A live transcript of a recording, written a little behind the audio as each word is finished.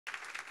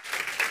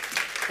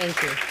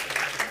Thank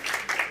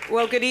you.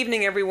 Well, good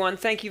evening, everyone.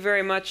 Thank you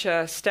very much,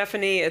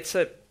 Stephanie. It's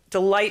a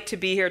delight to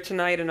be here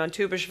tonight, and on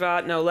Tu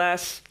B'Shvat, no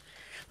less.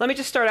 Let me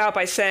just start out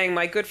by saying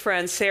my good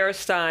friend Sarah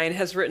Stein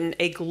has written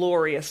a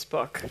glorious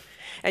book,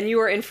 and you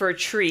are in for a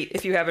treat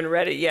if you haven't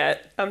read it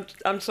yet.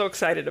 I'm so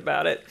excited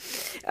about it.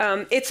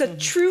 It's a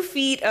true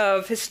feat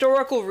of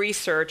historical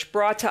research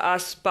brought to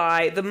us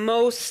by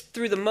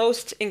through the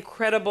most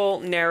incredible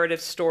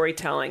narrative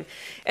storytelling.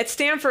 At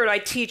Stanford, I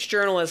teach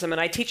journalism, and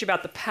I teach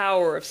about the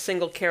power of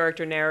single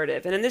character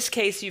narrative. And in this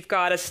case, you've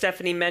got, as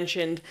Stephanie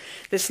mentioned,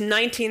 this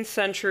 19th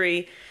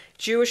century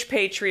Jewish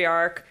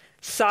patriarch,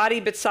 Sadi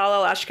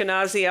B'Tzalel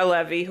Ashkenazi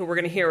Levy, who we're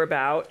going to hear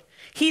about.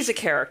 He's a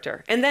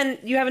character. And then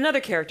you have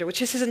another character,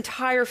 which is his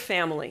entire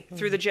family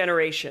through the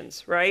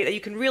generations, right? That you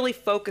can really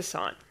focus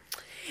on.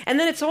 And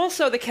then it's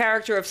also the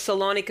character of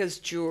Salonica's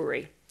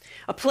Jewry,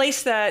 a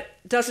place that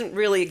doesn't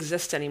really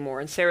exist anymore.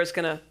 And Sarah's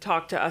going to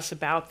talk to us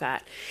about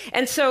that.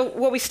 And so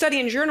what we study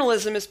in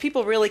journalism is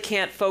people really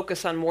can't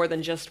focus on more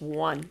than just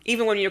one.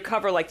 Even when you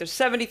cover, like, there's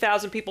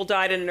 70,000 people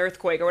died in an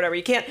earthquake or whatever,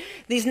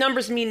 these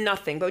numbers mean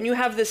nothing. But when you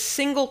have this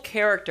single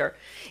character,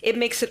 it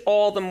makes it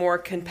all the more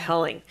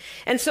compelling.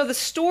 And so the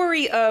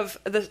story of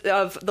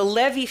the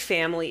Levy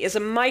family is a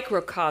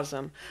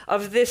microcosm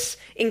of this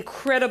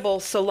incredible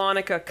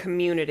Salonica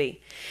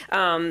community.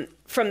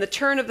 From the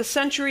turn of the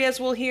century, as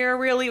we'll hear,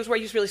 really, was where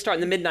you really start in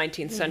the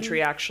mid-19th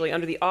century, actually,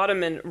 under the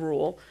Ottoman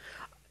rule,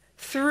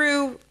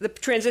 through the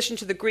transition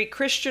to the Greek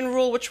Christian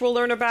rule, which we'll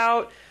learn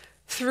about,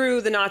 through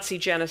the Nazi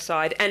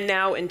genocide, and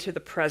now into the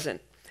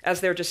present,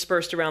 as they're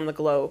dispersed around the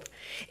globe.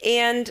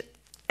 And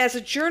as a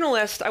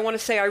journalist, I want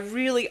to say I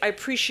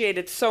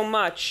appreciated so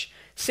much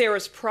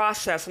Sarah's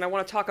process, and I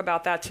want to talk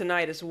about that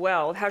tonight as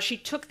well, how she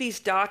took these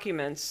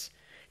documents,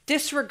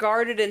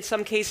 disregarded in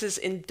some cases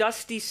in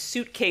dusty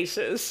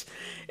suitcases,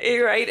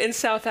 right, in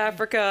South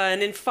Africa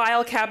and in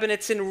file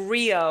cabinets in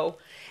Rio.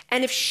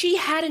 And if she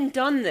hadn't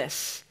done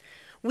this,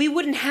 we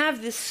wouldn't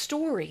have this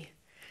story,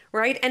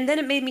 right? And then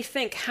it made me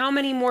think, how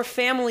many more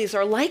families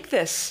are like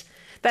this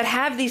that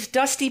have these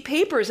dusty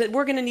papers, that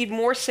we're going to need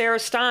more Sarah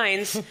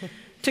Steins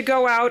to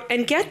go out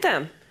and get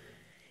them.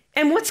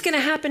 And what's going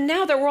to happen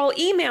now that we're all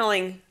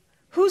emailing?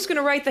 Who's going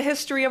to write the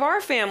history of our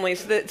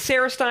families, the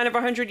Sarah Stein of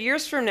 100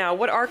 years from now?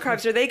 What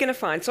archives are they going to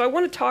find? So I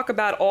want to talk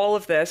about all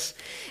of this.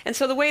 And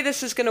so the way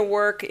this is going to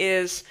work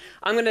is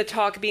I'm going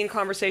to be in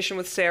conversation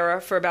with Sarah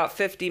for about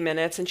 50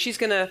 minutes, and she's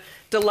going to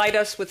delight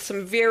us with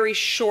some very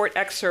short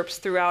excerpts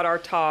throughout our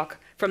talk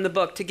from the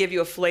book to give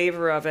you a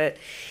flavor of it.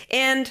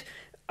 And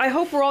I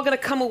hope we're all going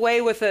to come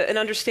away with an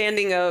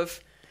understanding of,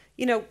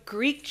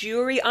 Greek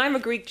Jewry. I'm a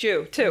Greek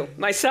Jew, too,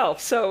 myself.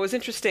 So it was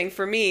interesting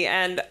for me.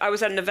 And I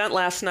was at an event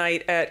last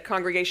night at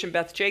Congregation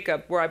Beth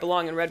Jacob, where I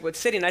belong in Redwood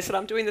City. And I said,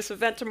 I'm doing this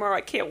event tomorrow.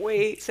 I can't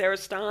wait. Sarah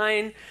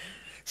Stein,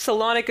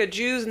 Salonica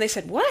Jews. And they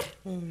said, what?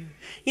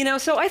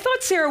 So I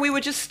thought, Sarah, we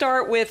would just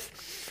start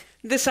with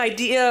this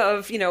idea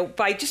of,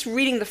 by just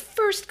reading the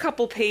first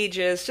couple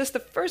pages,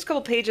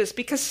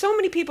 because so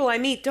many people I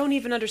meet don't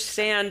even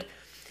understand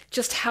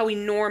just how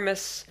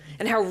enormous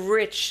and how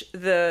rich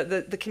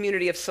the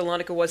community of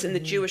Salonica was in the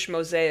Jewish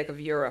mosaic of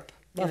Europe.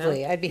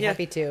 Lovely. I'd be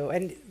happy to.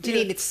 And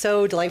Janine, it's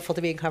so delightful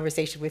to be in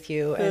conversation with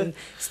you. And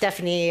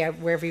Stephanie,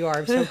 wherever you are,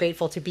 I'm so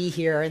grateful to be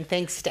here. And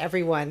thanks to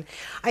everyone.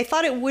 I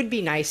thought it would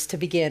be nice to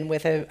begin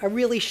with a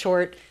really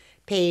short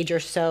page or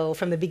so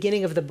from the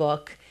beginning of the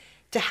book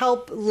to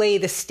help lay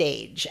the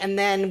stage. And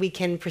then we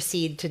can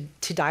proceed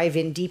to dive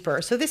in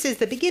deeper. So this is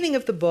the beginning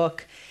of the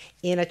book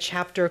in a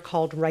chapter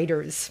called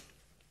Writers.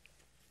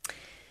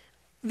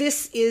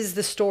 This is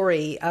the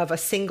story of a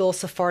single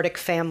Sephardic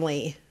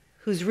family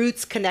whose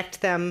roots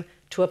connect them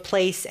to a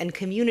place and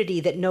community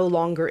that no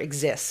longer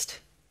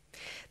exist.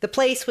 The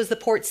place was the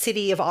port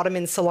city of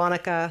Ottoman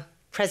Salonica,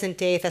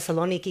 present-day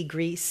Thessaloniki,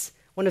 Greece,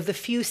 one of the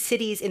few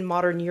cities in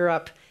modern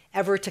Europe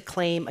ever to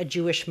claim a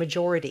Jewish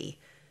majority.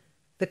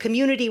 The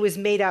community was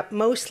made up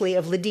mostly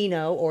of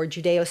Ladino or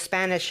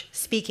Judeo-Spanish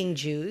speaking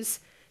Jews,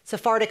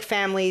 Sephardic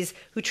families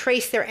who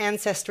trace their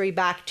ancestry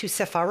back to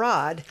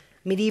Sepharad,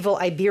 medieval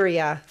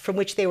Iberia, from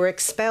which they were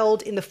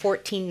expelled in the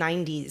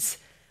 1490s,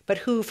 but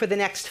who for the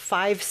next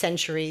 5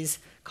 centuries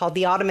called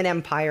the Ottoman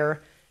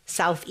Empire,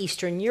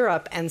 southeastern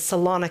Europe, and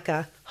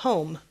Salonica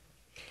home.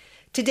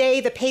 Today,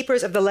 the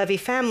papers of the Levy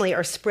family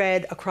are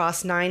spread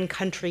across 9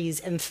 countries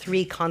and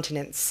 3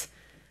 continents.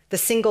 The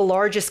single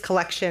largest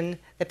collection,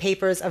 the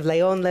papers of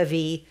Leon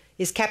Levy,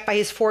 is kept by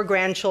his 4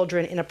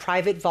 grandchildren in a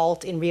private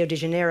vault in Rio de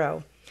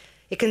Janeiro.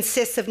 It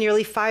consists of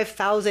nearly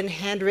 5,000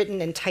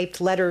 handwritten and typed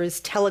letters,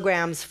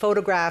 telegrams,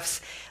 photographs,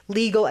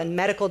 legal and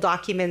medical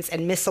documents,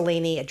 and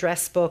miscellany,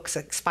 address books,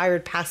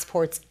 expired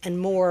passports, and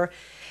more.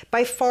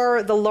 By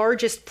far the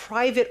largest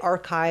private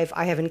archive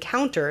I have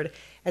encountered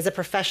as a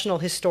professional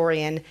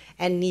historian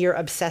and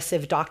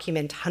near-obsessive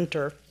document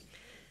hunter.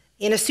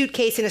 In a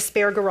suitcase in a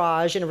spare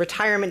garage in a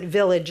retirement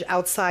village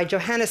outside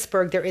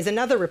Johannesburg, there is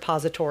another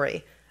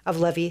repository of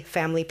Levy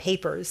family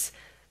papers.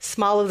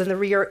 Smaller than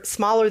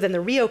the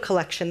Rio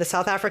collection, the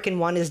South African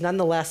one is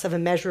nonetheless of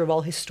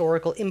immeasurable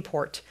historical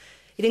import.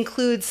 It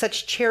includes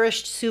such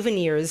cherished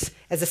souvenirs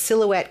as a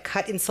silhouette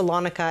cut in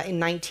Salonica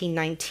in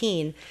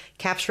 1919,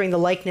 capturing the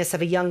likeness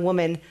of a young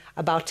woman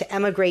about to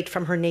emigrate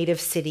from her native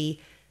city,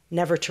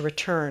 never to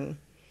return.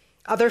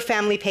 Other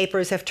family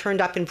papers have turned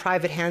up in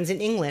private hands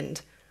in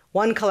England.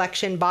 One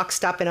collection,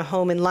 boxed up in a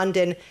home in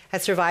London,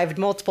 has survived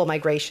multiple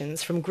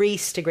migrations, from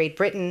Greece to Great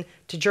Britain,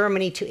 to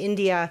Germany, to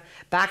India,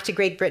 back to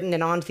Great Britain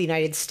and on to the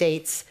United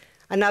States.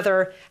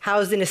 Another,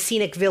 housed in a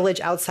scenic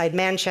village outside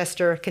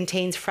Manchester,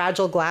 contains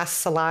fragile glass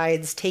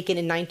slides taken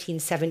in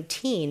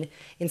 1917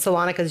 in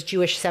Salonica's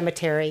Jewish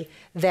cemetery,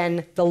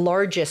 then the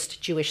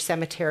largest Jewish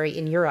cemetery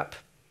in Europe.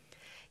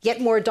 Yet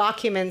more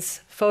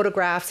documents,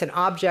 photographs, and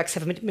objects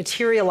have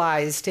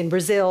materialized in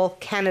Brazil,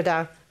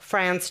 Canada,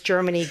 France,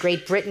 Germany,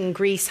 Great Britain,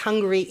 Greece,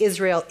 Hungary,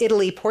 Israel,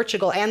 Italy,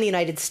 Portugal, and the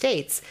United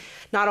States.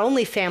 Not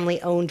only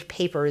family-owned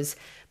papers,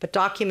 but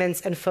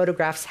documents and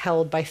photographs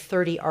held by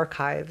 30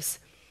 archives.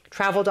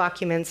 Travel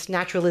documents,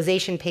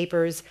 naturalization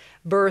papers,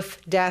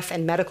 birth, death,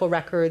 and medical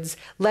records,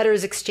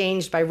 letters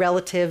exchanged by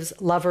relatives,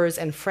 lovers,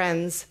 and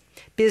friends,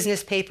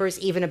 business papers,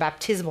 even a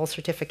baptismal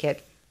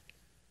certificate.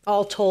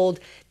 All told,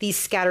 these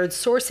scattered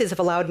sources have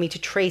allowed me to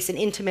trace an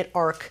intimate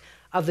arc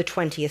of the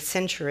 20th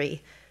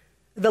century.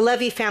 The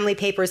Levy family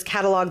papers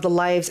catalog the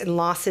lives and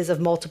losses of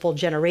multiple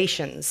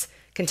generations,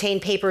 contain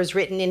papers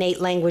written in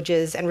 8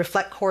 languages, and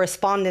reflect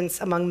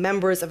correspondence among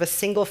members of a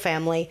single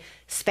family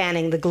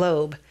spanning the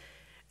globe.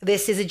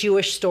 This is a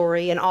Jewish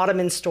story, an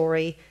Ottoman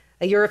story,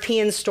 a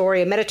European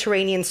story, a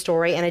Mediterranean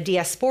story, and a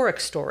diasporic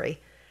story.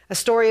 A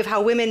story of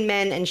how women,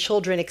 men, and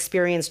children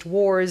experienced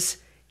wars,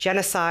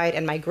 genocide,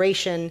 and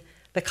migration,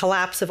 the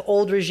collapse of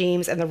old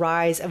regimes, and the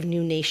rise of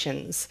new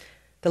nations.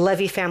 The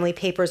Levy family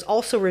papers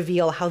also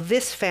reveal how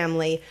this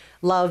family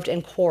loved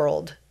and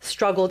quarreled,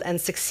 struggled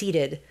and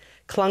succeeded,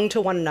 clung to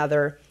one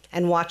another,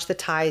 and watched the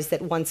ties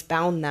that once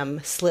bound them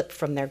slip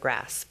from their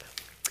grasp.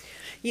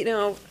 You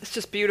know, it's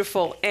just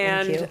beautiful.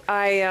 And Thank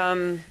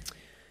you.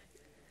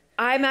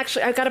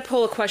 I've got to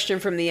pull a question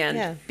from the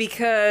end,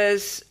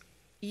 because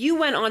you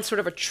went on sort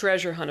of a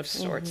treasure hunt of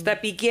sorts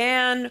that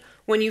began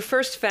when you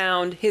first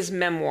found his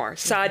memoir,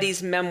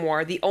 Sadi's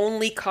memoir, the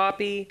only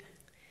copy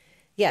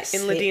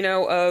in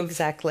Ladino of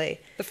exactly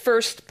the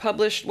first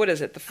published, what is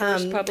it, the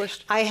first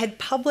published? I had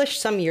published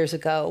some years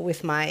ago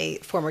with my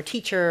former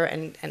teacher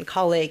and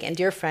colleague and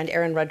dear friend,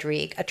 Aaron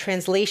Rodrigue, a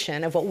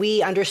translation of what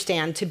we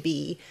understand to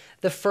be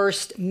the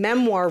first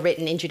memoir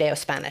written in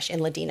Judeo-Spanish,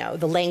 in Ladino,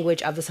 the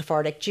language of the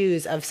Sephardic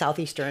Jews of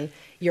southeastern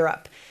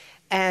Europe.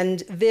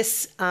 And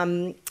this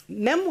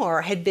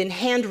memoir had been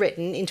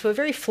handwritten into a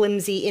very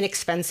flimsy,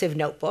 inexpensive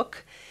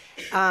notebook.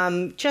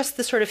 Just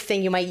the sort of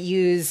thing you might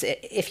use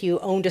if you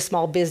owned a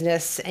small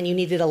business and you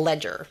needed a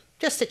ledger,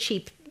 just a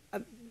cheap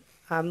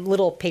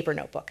little paper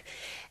notebook.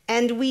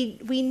 And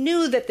we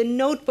knew that the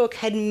notebook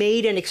had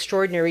made an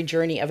extraordinary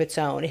journey of its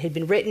own. It had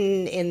been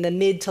written in the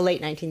mid to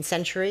late 19th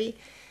century.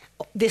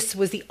 This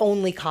was the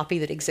only copy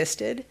that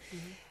existed.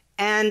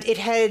 And it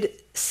had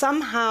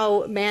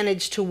somehow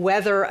managed to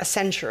weather a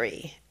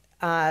century.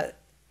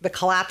 The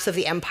collapse of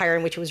the empire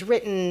in which it was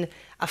written,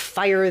 a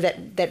fire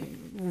that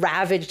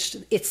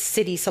ravaged its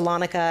city,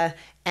 Salonica,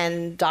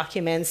 and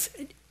documents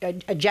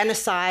a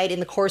genocide in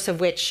the course of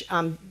which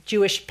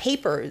Jewish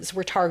papers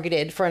were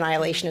targeted for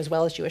annihilation as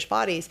well as Jewish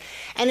bodies.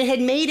 And it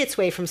had made its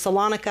way from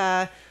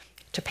Salonica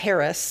to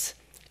Paris,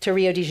 to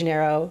Rio de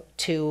Janeiro,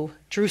 to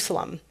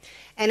Jerusalem.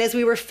 And as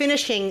we were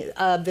finishing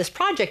this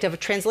project of a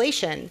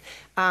translation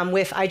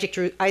with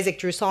Isaac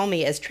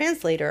Drusalmi as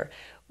translator,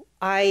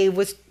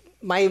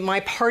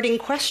 my parting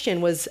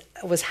question was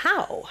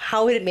how?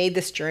 How had it made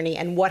this journey,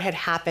 and what had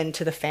happened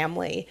to the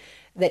family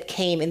that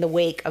came in the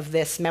wake of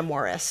this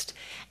memoirist?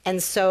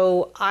 And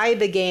so I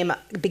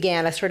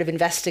began a sort of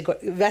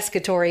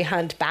investigatory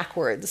hunt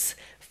backwards,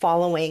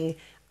 following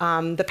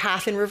the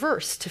path in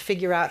reverse to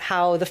figure out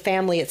how the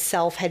family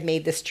itself had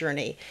made this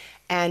journey.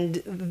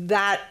 And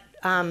that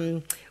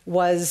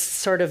was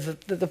sort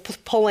of the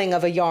pulling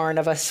of a yarn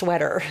of a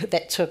sweater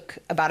that took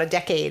about a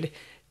decade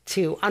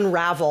to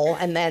unravel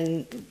and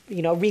then,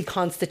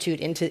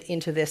 reconstitute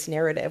into this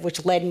narrative,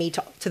 which led me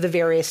to the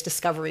various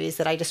discoveries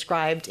that I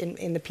described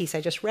in the piece I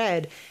just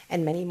read,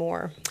 and many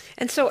more.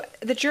 And so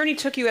the journey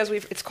took you,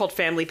 it's called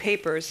Family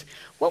Papers.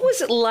 What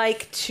was it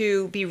like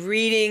to be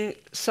reading,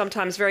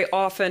 sometimes very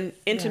often,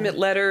 intimate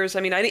letters?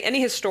 I mean,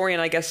 any historian,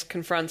 I guess,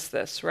 confronts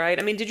this, right?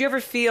 I mean, did you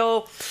ever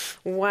feel,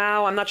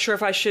 wow, I'm not sure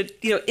if I should,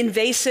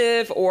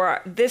 invasive,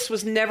 or this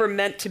was never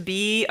meant to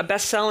be a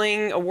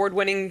best-selling,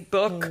 award-winning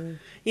book?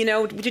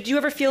 Did you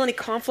ever feel any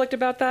conflict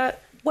about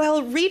that?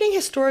 Well, reading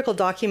historical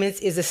documents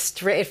is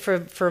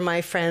for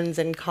my friends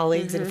and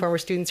colleagues and former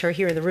students who are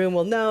here in the room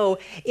will know,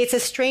 it's a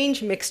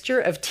strange mixture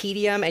of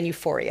tedium and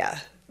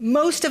euphoria.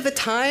 Most of the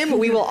time,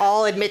 we will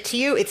all admit to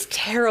you, it's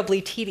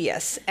terribly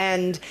tedious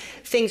and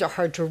things are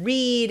hard to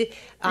read.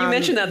 You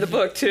mentioned that in the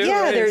book too.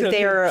 Yeah,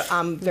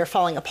 right? they're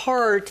falling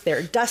apart.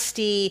 They're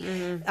dusty.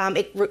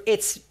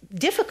 It's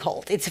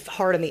difficult. It's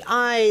hard on the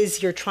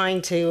eyes. You're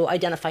trying to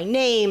identify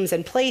names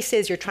and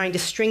places. You're trying to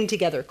string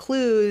together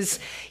clues.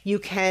 You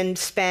can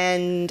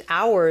spend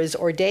hours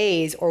or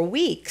days or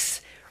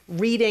weeks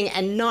reading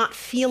and not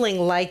feeling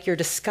like you're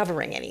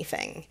discovering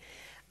anything.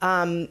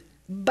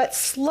 But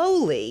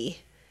slowly,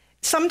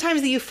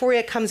 sometimes the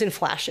euphoria comes in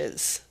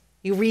flashes.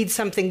 You read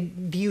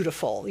something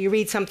beautiful, you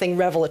read something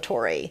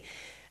revelatory,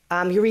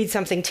 you read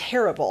something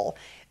terrible.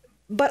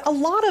 But a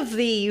lot of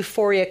the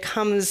euphoria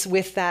comes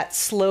with that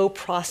slow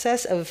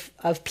process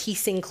of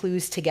piecing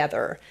clues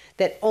together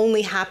that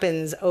only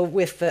happens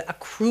with the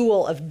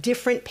accrual of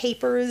different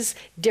papers,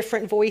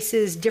 different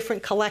voices,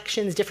 different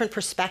collections, different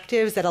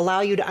perspectives that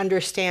allow you to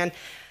understand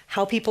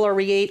how people are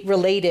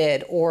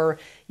related, or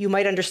you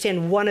might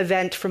understand one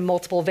event from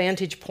multiple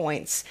vantage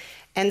points.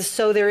 And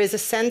so there is a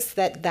sense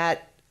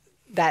that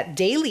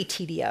daily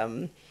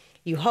tedium,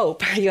 you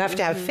hope, you have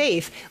to have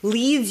faith,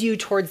 leads you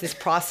towards this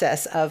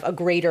process of a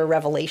greater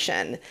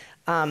revelation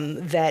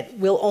that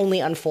will only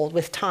unfold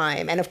with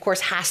time, and of course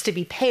has to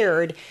be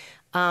paired.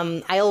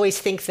 I always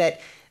think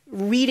that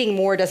reading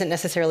more doesn't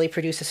necessarily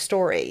produce a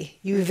story.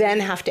 You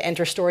then have to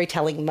enter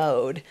storytelling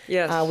mode,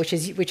 yes. which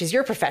is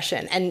your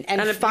profession, and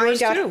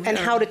find out too,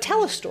 how to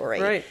tell a story.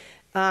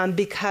 Right.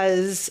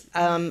 Because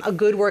a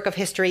good work of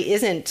history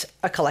isn't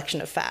a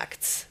collection of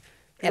facts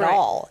at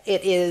all.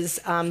 It is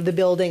the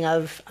building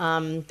of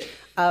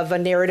a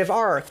narrative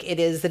arc. It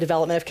is the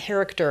development of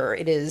character.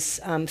 It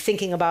is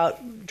thinking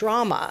about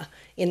drama,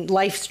 in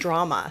life's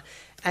drama.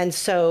 And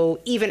so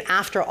even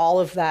after all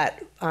of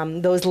that,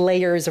 those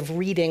layers of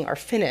reading are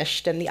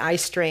finished, and the eye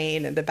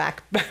strain and the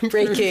back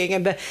breaking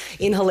and the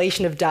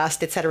inhalation of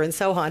dust, et cetera, and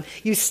so on,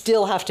 you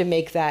still have to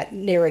make that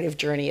narrative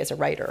journey as a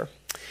writer.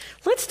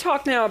 Let's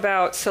talk now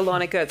about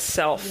Salonica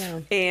itself. Yeah.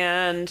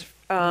 And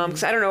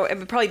because I don't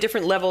know, probably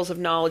different levels of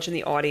knowledge in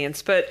the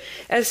audience. But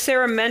as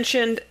Sarah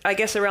mentioned, I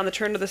guess around the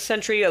turn of the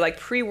century, like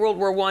pre-World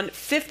War I,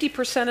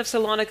 50% of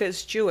Salonica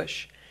is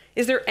Jewish.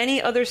 Is there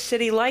any other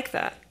city like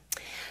that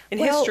in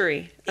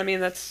history? I mean,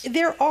 that's...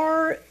 There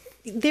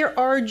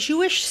are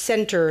Jewish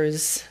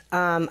centers,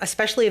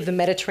 especially of the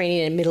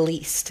Mediterranean and Middle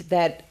East,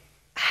 that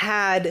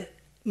had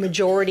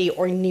majority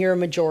or near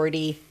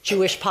majority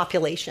Jewish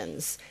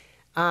populations.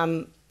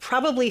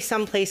 Probably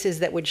some places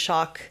that would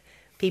shock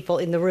people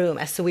in the room,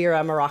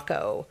 Essaouira,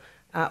 Morocco,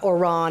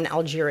 Oran,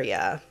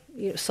 Algeria,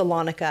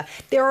 Salonica.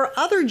 There are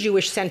other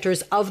Jewish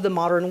centers of the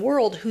modern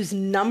world whose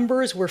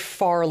numbers were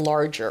far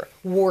larger.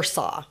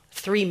 Warsaw,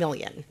 3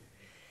 million.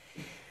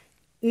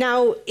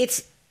 Now,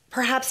 it's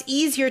perhaps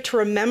easier to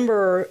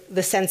remember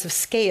the sense of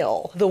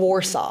scale, the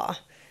Warsaw.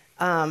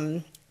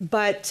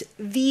 But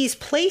these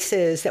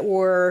places that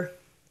were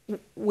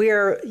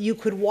where you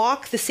could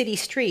walk the city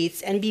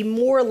streets and be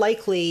more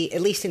likely, at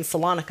least in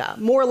Salonica,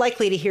 more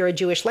likely to hear a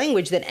Jewish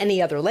language than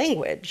any other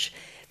language.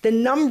 The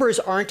numbers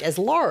aren't as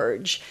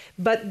large,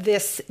 but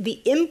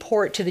the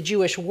import to the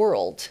Jewish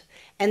world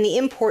and the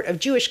import of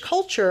Jewish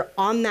culture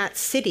on that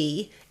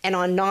city and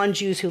on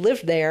non-Jews who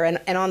lived there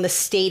and on the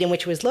state in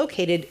which it was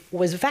located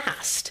was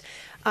vast.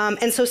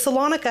 And so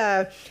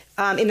Salonica,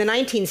 in the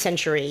 19th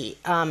century,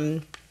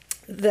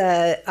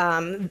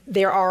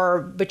 there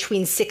are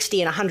between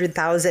 60 and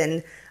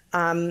 100,000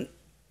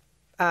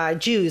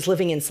 Jews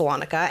living in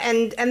Salonica,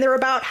 and they're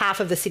about half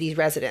of the city's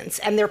residents,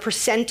 and their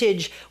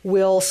percentage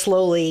will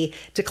slowly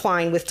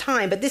decline with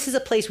time. But this is a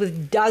place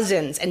with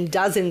dozens and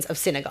dozens of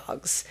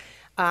synagogues.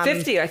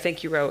 50, I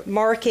think you wrote.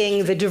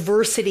 Marking the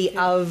diversity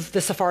of the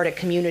Sephardic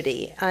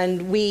community.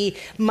 And we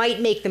might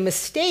make the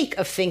mistake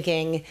of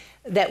thinking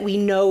that we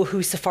know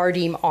who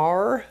Sephardim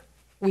are.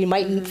 We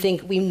might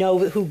think we know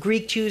who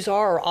Greek Jews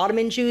are or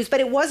Ottoman Jews, but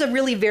it was a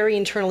really very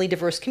internally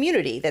diverse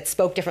community that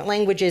spoke different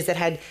languages, that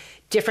had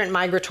different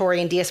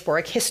migratory and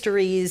diasporic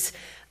histories,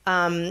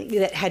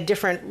 that had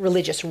different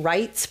religious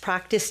rites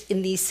practiced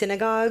in these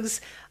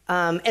synagogues,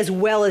 as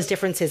well as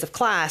differences of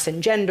class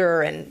and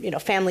gender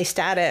and family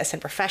status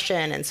and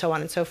profession and so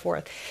on and so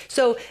forth.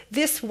 So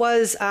this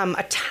was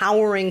a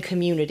towering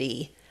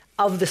community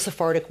of the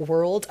Sephardic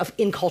world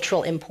in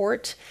cultural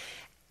import.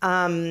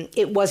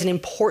 It was an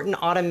important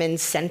Ottoman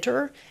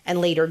center and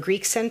later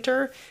Greek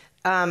center.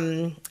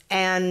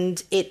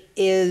 And it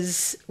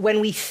is,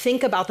 when we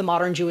think about the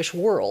modern Jewish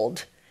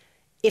world,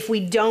 if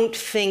we don't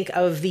think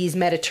of these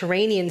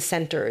Mediterranean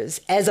centers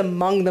as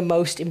among the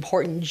most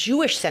important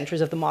Jewish centers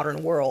of the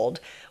modern world,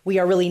 we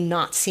are really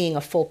not seeing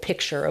a full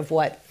picture of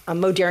what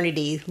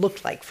modernity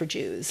looked like for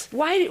Jews.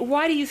 Why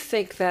do you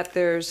think that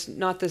there's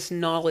not this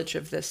knowledge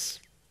of this?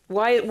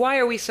 Why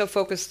are we so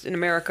focused in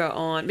America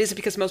on, is it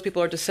because most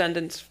people are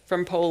descendants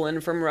from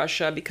Poland, from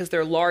Russia, because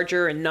they're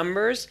larger in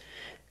numbers?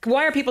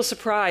 Why are people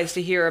surprised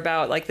to hear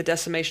about like the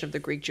decimation of the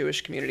Greek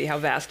Jewish community, how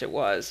vast it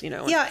was,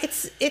 Yeah,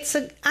 it's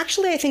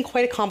actually, I think,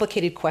 quite a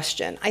complicated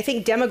question. I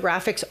think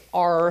demographics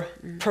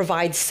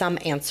provide some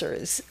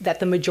answers, that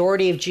the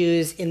majority of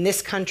Jews in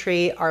this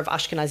country are of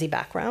Ashkenazi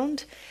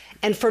background.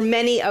 And for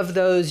many of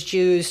those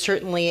Jews,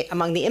 certainly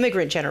among the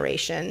immigrant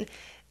generation,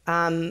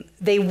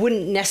 they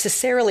wouldn't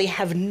necessarily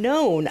have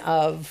known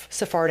of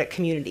Sephardic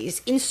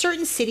communities. In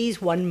certain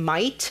cities, one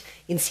might,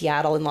 in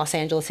Seattle, in Los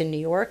Angeles, in New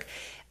York.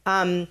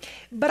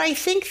 But I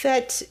think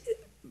that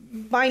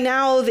by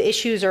now the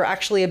issues are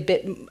actually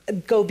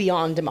go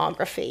beyond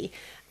demography.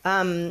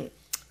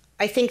 I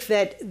I think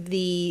that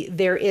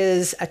there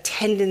is a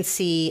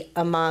tendency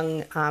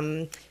among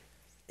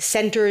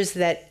centers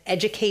that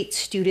educate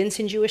students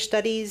in Jewish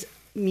studies,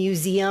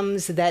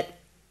 museums that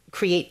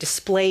create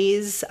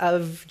displays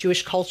of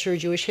Jewish culture,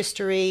 Jewish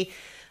history,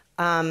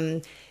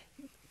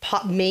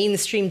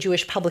 mainstream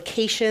Jewish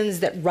publications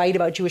that write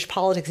about Jewish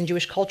politics and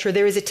Jewish culture.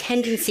 There is a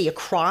tendency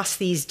across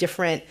these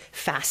different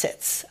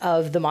facets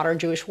of the modern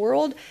Jewish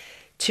world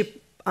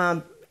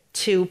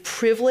to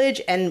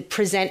privilege and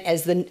present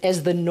as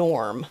the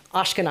norm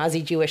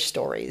Ashkenazi Jewish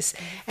stories.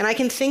 And I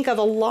can think of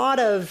a lot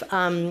of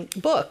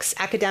books,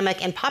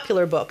 academic and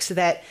popular books,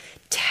 that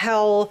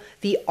tell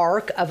the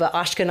arc of an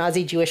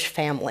Ashkenazi Jewish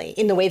family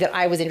in the way that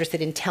I was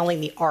interested in telling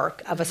the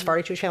arc of a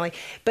Sephardic Jewish family.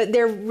 But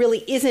there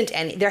really isn't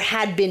any. There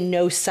had been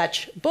no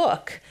such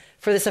book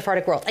for the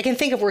Sephardic world. I can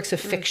think of works of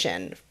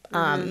fiction.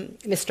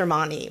 Mr.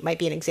 Mani might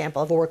be an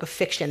example of a work of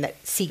fiction that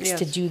seeks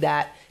to do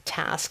that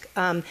task.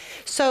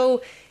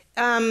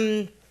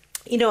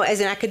 You know, as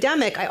an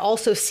academic, I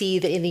also see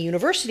that in the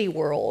university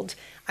world,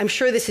 I'm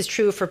sure this is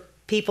true for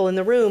people in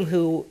the room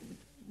who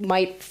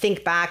might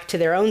think back to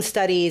their own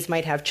studies,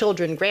 might have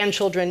children,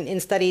 grandchildren in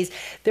studies.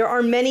 There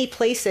are many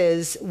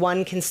places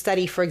one can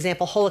study, for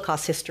example,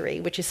 Holocaust history,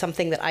 which is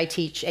something that I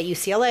teach at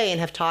UCLA and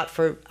have taught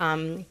for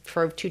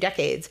 2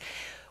 decades,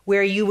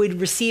 where you would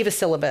receive a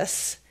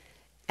syllabus,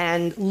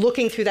 and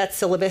looking through that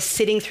syllabus,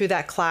 sitting through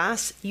that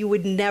class, you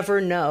would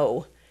never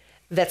know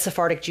that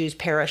Sephardic Jews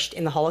perished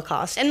in the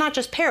Holocaust, and not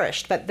just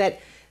perished, but that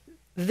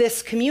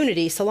this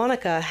community,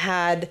 Salonica,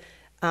 had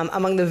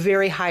among the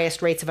very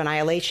highest rates of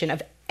annihilation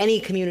of any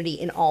community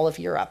in all of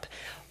Europe.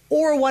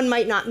 Or one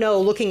might not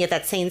know, looking at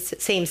that same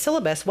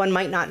syllabus, one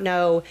might not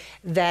know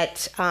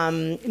that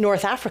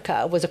North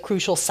Africa was a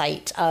crucial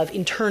site of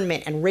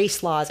internment and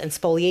race laws and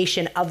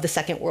spoliation of the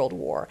Second World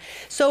War.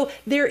 So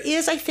there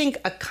is, I think,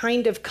 a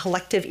kind of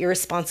collective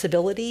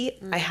irresponsibility,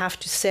 I have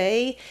to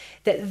say,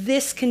 that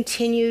this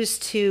continues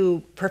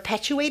to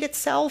perpetuate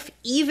itself,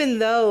 even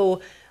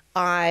though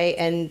I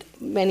and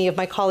many of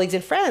my colleagues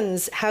and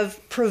friends have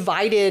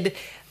provided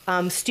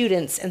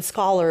students and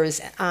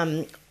scholars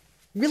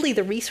really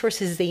the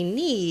resources they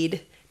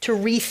need to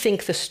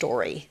rethink the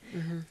story.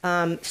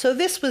 So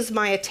this was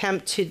my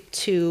attempt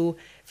to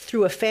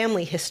through a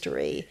family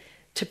history,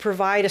 to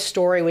provide a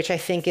story which I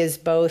think is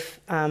both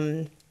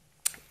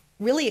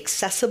really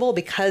accessible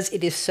because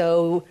it is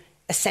so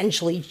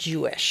essentially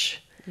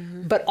Jewish,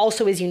 but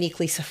also is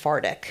uniquely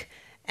Sephardic,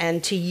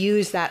 and to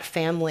use that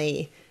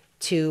family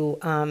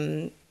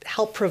to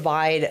help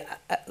provide,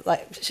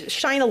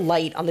 shine a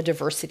light on the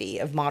diversity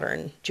of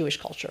modern Jewish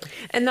culture.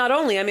 And not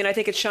only, I mean, I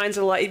think it shines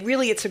a light,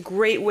 it's a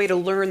great way to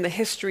learn the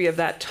history of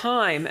that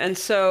time. And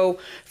so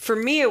for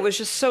me, it was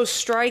just so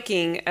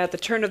striking at the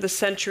turn of the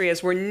century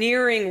as we're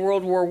nearing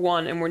World War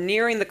I and we're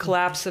nearing the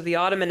collapse of the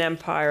Ottoman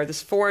Empire,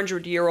 this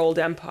 400-year-old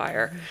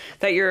empire,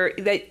 that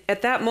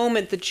at that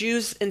moment, the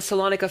Jews in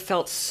Salonica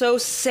felt so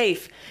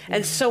safe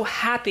and so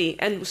happy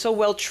and so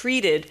well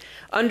treated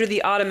under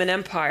the Ottoman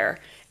Empire.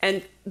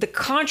 And the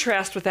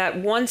contrast with that,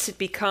 once it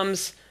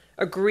becomes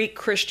a Greek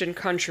Christian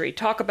country,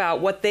 talk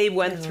about what they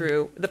went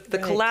through, the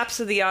collapse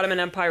of the Ottoman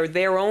Empire,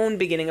 their own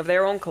beginning of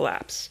their own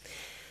collapse.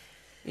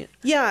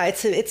 Yeah,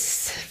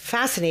 it's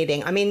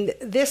fascinating. I mean,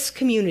 this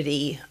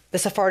community, the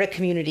Sephardic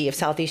community of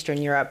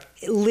Southeastern Europe,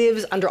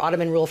 lives under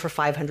Ottoman rule for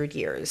 500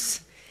 years.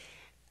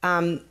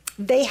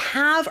 They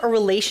have a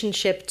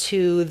relationship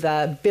to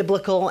the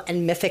biblical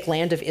and mythic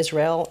land of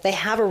Israel. They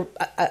have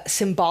a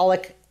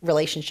symbolic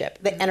relationship,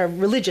 and a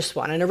religious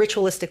one, and a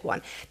ritualistic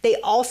one. They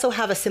also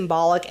have a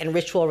symbolic and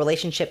ritual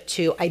relationship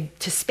to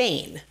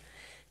Spain,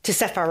 to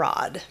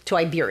Sepharad, to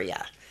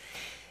Iberia.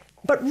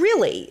 But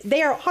really,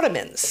 they are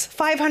Ottomans.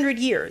 500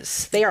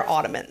 years, they are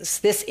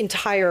Ottomans, this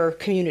entire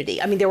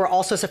community. I mean, there were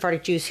also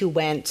Sephardic Jews who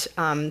went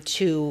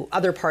to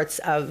other parts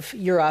of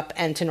Europe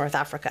and to North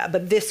Africa,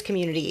 but this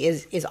community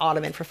is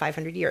Ottoman for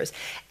 500 years.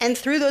 And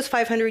through those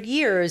 500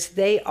 years,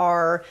 they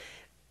are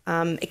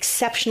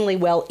exceptionally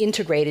well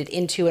integrated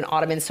into an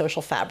Ottoman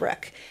social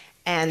fabric.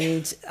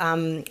 And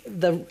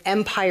the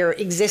empire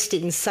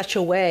existed in such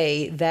a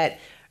way that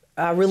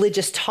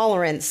religious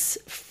tolerance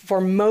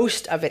for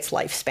most of its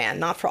lifespan,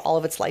 not for all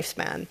of its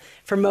lifespan,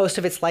 for most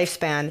of its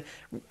lifespan,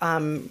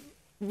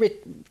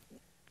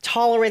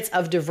 tolerance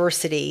of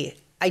diversity,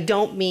 I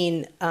don't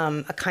mean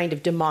a kind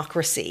of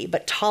democracy,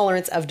 but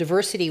tolerance of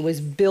diversity was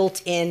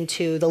built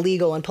into the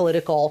legal and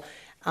political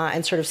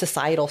and sort of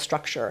societal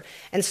structure.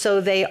 And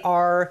so they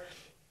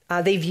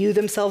view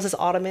themselves as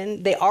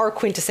Ottoman. They are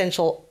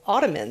quintessential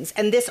Ottomans.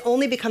 And this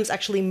only becomes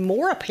actually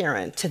more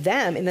apparent to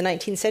them in the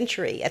 19th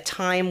century, a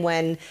time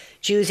when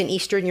Jews in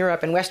Eastern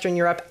Europe and Western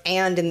Europe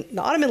and in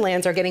the Ottoman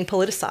lands are getting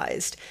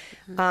politicized.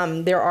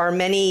 There are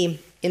many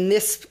in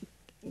this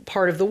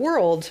part of the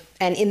world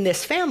and in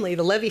this family,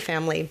 the Levy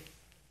family,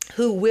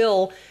 who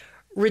will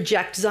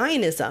reject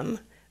Zionism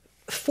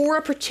for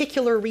a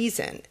particular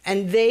reason.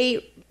 And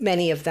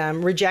many of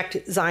them reject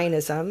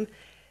Zionism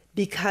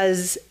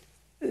because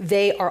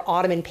they are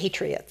Ottoman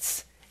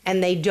patriots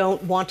and they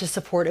don't want to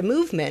support a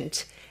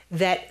movement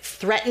that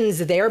threatens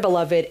their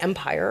beloved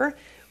empire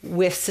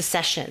with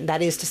secession,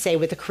 that is to say,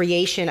 with the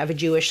creation of a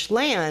Jewish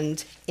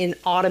land in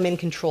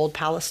Ottoman-controlled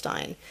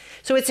Palestine.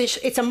 So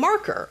it's a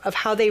marker of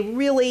how they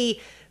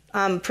really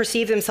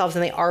perceive themselves,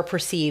 and they are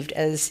perceived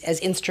as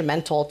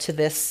instrumental to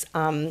this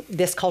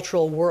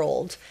cultural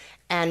world.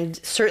 And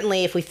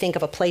certainly if we think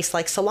of a place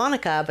like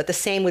Salonica, but the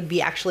same would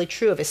be actually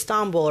true of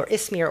Istanbul or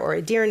Izmir or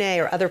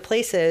Edirne or other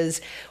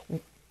places,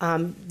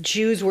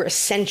 Jews were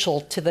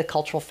essential to the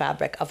cultural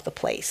fabric of the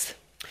place.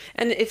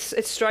 And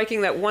it's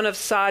striking that one of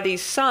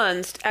Saadi's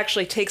sons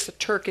actually takes a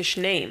Turkish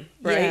name,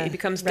 right? Yeah, he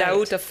becomes right.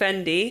 Daoud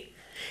Effendi,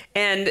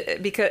 and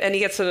he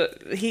gets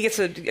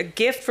a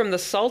gift from the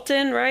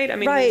Sultan, right? I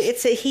mean, right.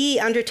 He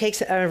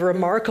undertakes a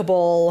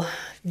remarkable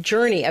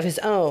journey of his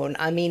own.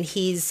 I mean,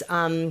 he's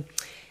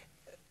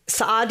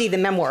Saadi, the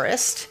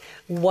memoirist,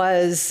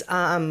 was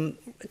kind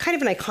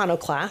of an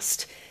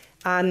iconoclast.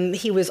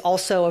 He was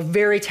also a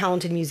very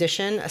talented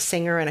musician, a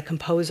singer and a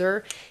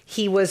composer.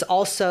 He was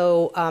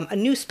also a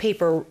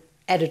newspaper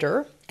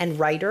editor and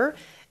writer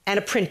and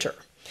a printer.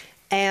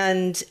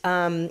 And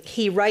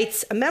he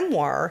writes a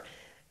memoir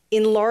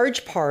in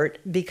large part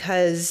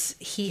because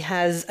he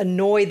has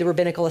annoyed the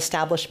rabbinical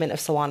establishment of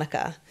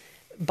Salonica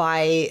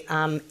by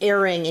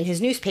airing in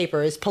his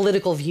newspapers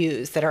political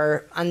views that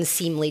are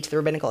unseemly to the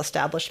rabbinical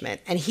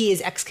establishment. And he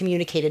is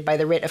excommunicated by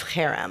the writ of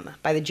cherem,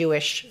 by the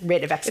Jewish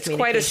writ of excommunication. It's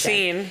quite a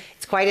scene.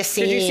 It's quite a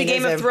scene. Did you see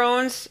Game of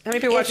Thrones? How many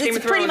people watch Game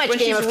of Thrones? Pretty much when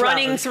Game she's of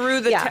running Thrones. through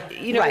the,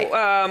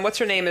 Right. What's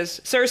her name is?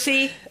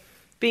 Cersei?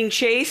 Being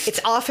chased? It's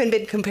often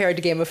been compared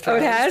to Game of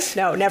Thrones. Oh, it has?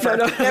 No, never.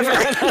 No. Never.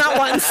 Not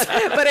once.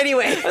 But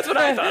anyway. That's what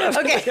I thought of.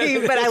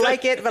 Okay, but I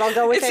like it, but I'll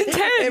go with it's it. It's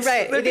intense.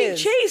 Right, They're being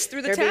chased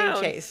through the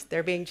town.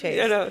 They're being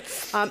chased. You know.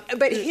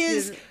 But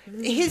his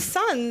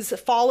sons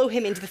follow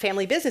him into the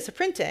family business of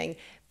printing,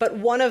 but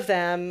one of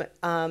them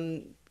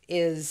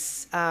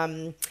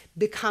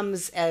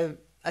becomes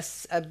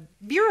a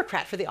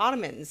bureaucrat for the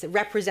Ottomans. It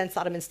represents the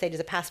Ottoman state as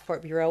a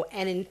passport bureau,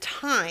 and in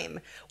time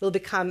will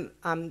become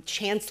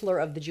chancellor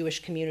of the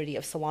Jewish community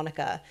of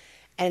Salonica,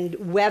 and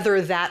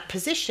weather that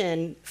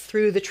position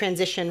through the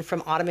transition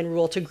from Ottoman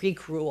rule to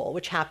Greek rule,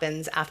 which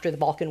happens after the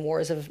Balkan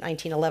Wars of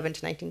 1911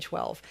 to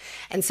 1912.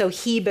 And so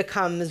he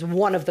becomes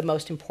one of the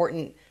most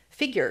important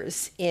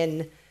figures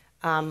in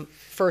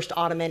first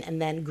Ottoman and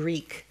then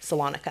Greek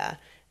Salonica.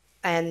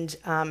 And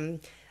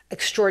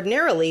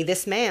extraordinarily,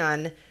 this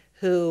man,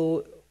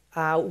 who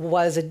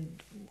was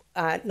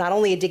not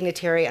only a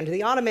dignitary under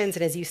the Ottomans,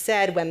 and as you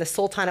said, when the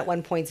Sultan at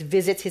one point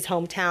visits his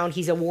hometown,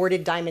 he's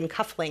awarded diamond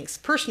cufflinks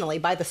personally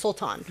by the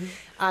Sultan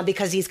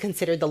because he's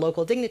considered the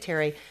local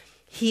dignitary.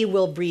 He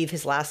will breathe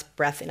his last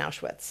breath in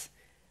Auschwitz,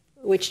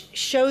 which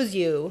shows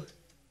you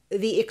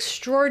the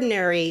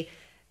extraordinary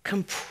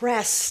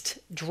compressed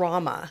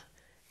drama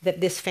that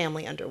this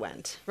family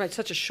underwent. Right,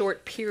 such a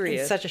short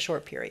period. In such a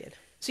short period.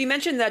 So you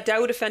mentioned that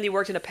Daoud Effendi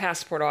worked in a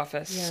passport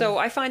office. Yeah. So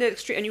I find it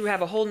extreme, and you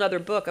have a whole nother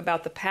book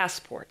about the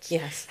passports.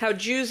 Yes. How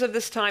Jews of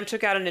this time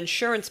took out an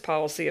insurance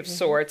policy of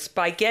sorts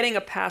by getting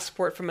a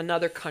passport from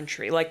another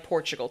country, like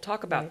Portugal.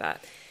 Talk about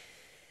that.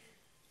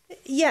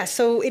 Yeah,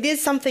 so it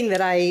is something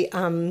that I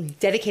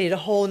dedicated a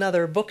whole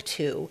nother book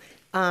to.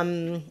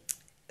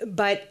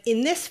 But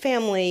in this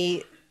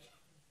family,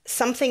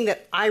 something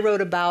that I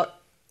wrote about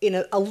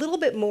in a little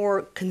bit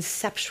more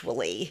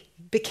conceptually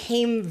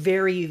became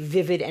very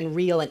vivid and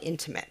real and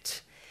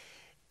intimate.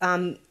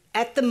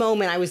 At the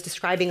moment, I was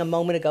describing a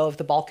moment ago of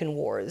the Balkan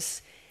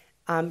Wars,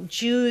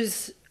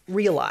 Jews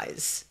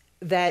realize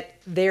that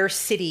their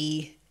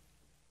city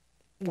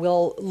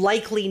will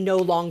likely no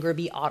longer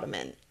be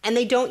Ottoman. And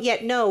they don't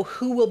yet know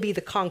who will be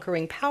the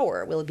conquering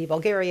power. Will it be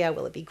Bulgaria?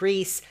 Will it be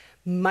Greece?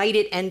 Might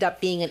it end up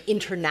being an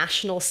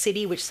international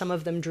city, which some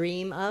of them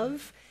dream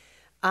of?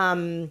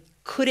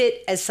 Could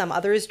it, as some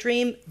others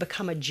dream,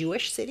 become a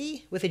Jewish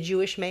city with a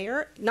Jewish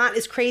mayor? Not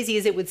as crazy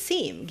as it would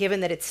seem, given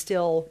that it's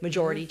still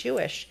majority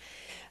Jewish,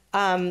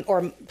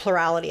 or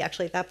plurality,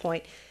 actually, at that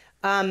point.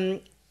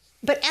 But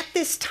at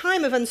this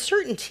time of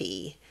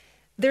uncertainty,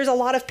 there's a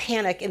lot of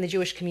panic in the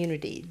Jewish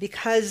community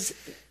because,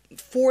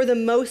 for the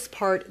most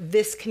part,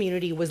 this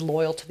community was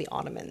loyal to the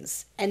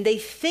Ottomans. And they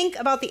think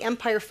about the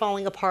empire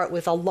falling apart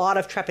with a lot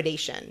of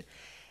trepidation.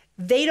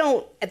 They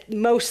don't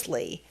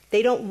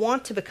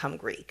want to become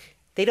Greek.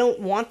 They don't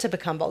want to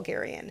become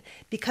Bulgarian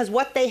because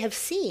what they have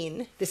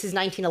seen, this is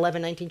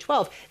 1911,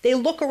 1912, they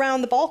look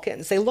around the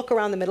Balkans, they look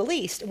around the Middle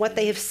East, and what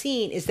they have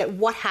seen is that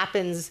what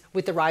happens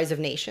with the rise of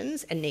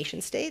nations and nation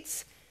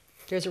states,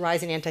 there's a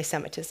rise in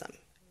anti-Semitism.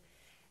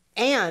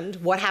 And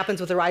what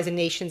happens with the rise of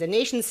nations and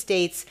nation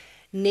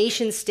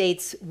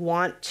states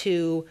want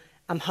to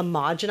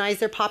homogenize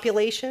their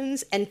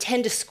populations and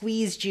tend to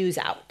squeeze Jews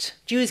out.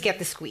 Jews get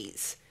the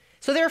squeeze.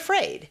 So they're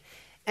afraid.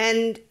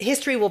 And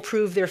history will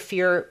prove their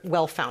fear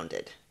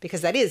well-founded, because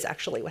that is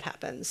actually what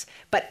happens.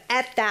 But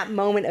at that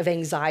moment of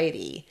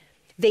anxiety,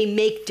 they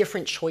make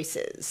different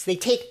choices. They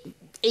take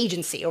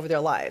agency over their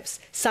lives.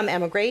 Some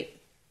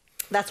emigrate.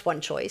 That's one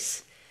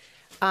choice.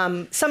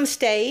 Some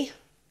stick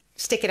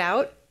it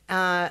out,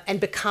 and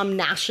become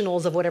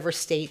nationals of whatever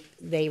state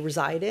they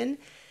reside in.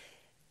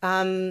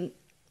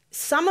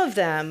 Some of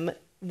them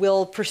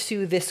will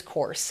pursue this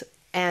course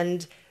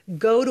and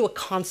go to a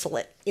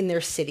consulate in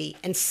their city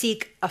and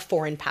seek a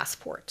foreign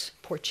passport,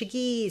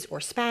 Portuguese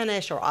or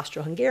Spanish or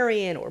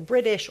Austro-Hungarian or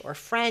British or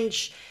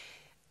French.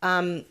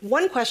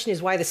 One question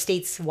is why the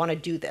states want to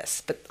do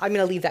this, but I'm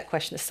going to leave that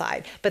question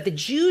aside. But the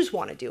Jews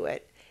want to do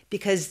it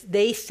because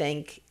they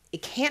think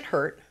it can't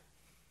hurt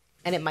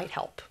and it might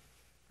help.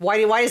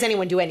 Why does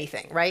anyone do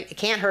anything, right? It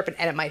can't hurt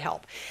and it might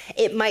help.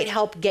 It might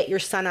help get your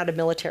son out of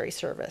military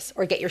service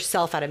or get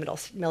yourself out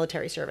of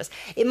military service.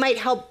 It might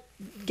help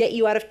get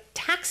you out of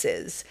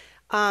taxes.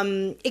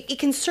 It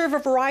can serve a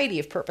variety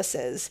of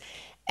purposes.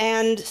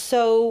 And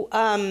so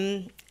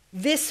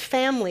this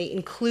family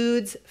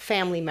includes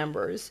family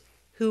members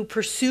who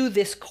pursue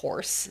this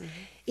course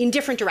in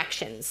different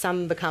directions.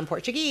 Some become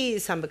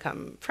Portuguese, some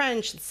become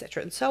French, et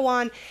cetera, and so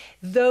on.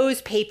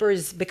 Those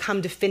papers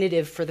become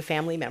definitive for the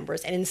family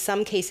members, and in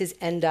some cases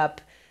end up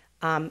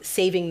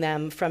saving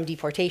them from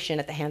deportation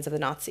at the hands of the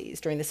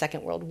Nazis during the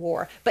Second World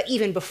War. But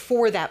even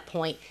before that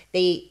point,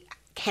 they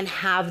can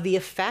have the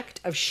effect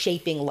of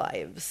shaping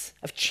lives,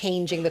 of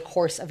changing the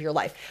course of your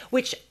life,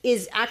 which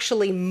is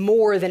actually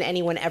more than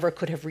anyone ever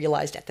could have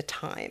realized at the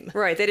time.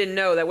 Right. They didn't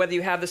know that whether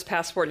you have this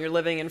passport and you're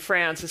living in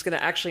France is going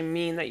to actually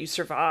mean that you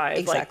survive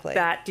Exactly. like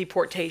that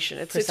deportation.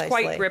 It's Precisely.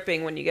 quite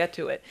gripping when you get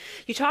to it.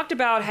 You talked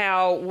about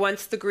how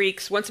once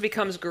it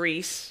becomes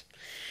Greece,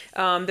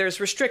 there's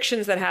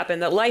restrictions that happen,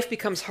 that life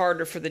becomes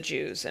harder for the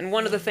Jews. And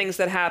one of the things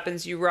that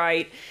happens, you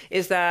write,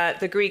 is that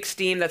the Greeks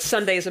deem that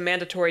Sunday is a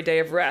mandatory day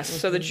of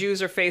rest. So the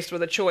Jews are faced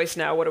with a choice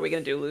now. What are we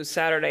going to do, lose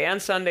Saturday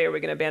and Sunday? Are we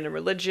going to abandon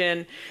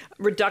religion?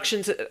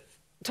 Reductions.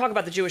 Talk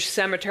about the Jewish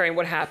cemetery and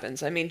what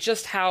happens. I mean,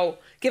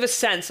 give a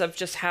sense of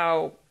just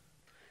how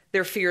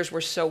their fears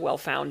were so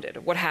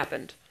well-founded. What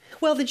happened?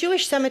 Well, the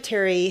Jewish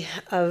cemetery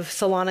of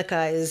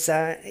Salonica is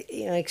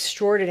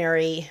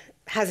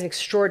has an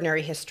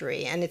extraordinary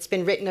history, and it's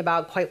been written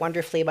about quite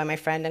wonderfully by my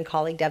friend and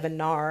colleague Devin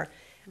Narr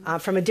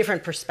from a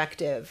different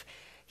perspective.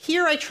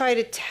 Here I try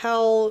to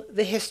tell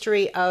the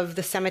history of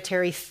the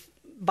cemetery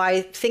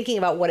by thinking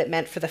about what it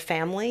meant for the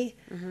family.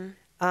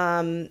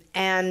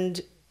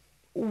 And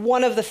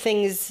one of the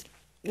things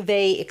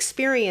they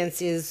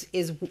experience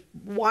is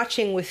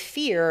watching with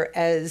fear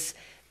as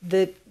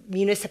the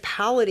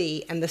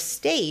municipality and the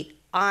state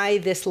eye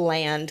this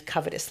land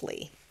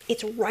covetously.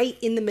 It's right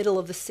in the middle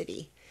of the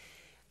city.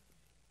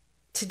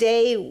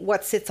 Today,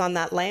 what sits on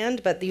that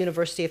land but the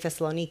University of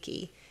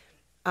Thessaloniki?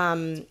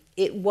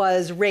 It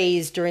was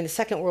raised during the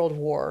Second World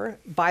War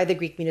by the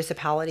Greek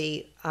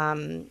municipality,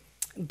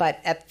 but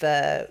at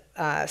the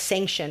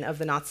sanction of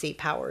the Nazi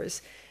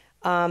powers.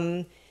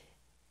 But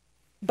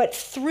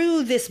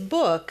through this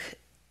book,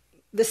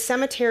 the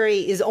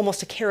cemetery is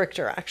almost a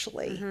character,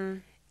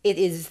 actually. It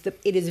is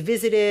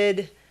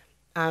visited,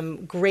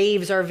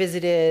 graves are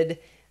visited,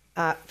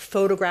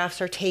 photographs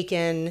are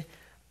taken,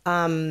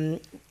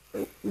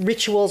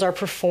 rituals are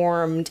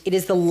performed. It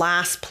is the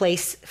last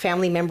place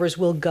family members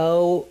will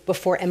go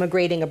before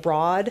emigrating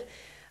abroad.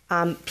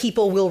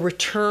 People will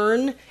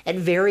return at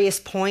various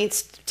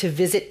points to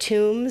visit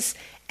tombs.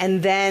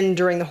 And then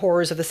during the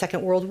horrors of the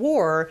Second World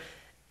War,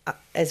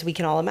 as we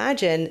can all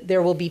imagine,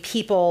 there will be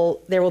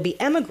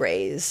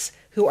emigres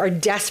who are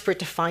desperate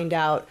to find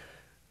out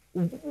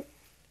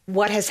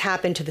what has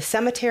happened to the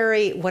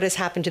cemetery, what has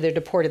happened to their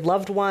deported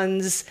loved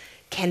ones,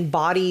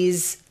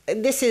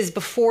 this is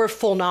before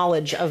full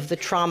knowledge of the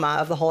trauma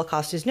of the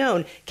Holocaust is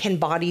known. Can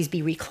bodies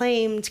be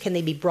reclaimed? Can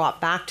they be brought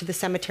back to the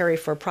cemetery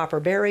for proper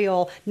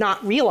burial?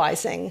 Not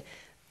realizing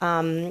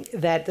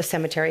that the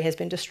cemetery has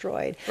been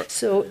destroyed.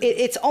 So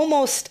it's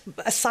almost,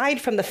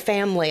 aside from the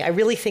family, I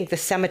really think the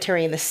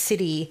cemetery and the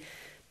city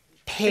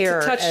pair.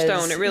 It's a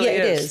touchstone. It really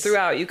is. It is.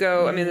 Throughout, you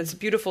go, I mean, it's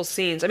beautiful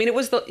scenes. I mean,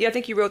 I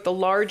think you wrote the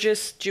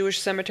largest Jewish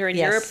cemetery in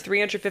Europe,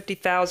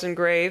 350,000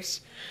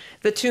 graves.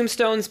 The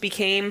tombstones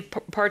became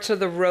parts of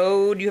the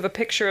road. You have a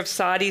picture of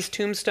Sadi's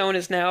tombstone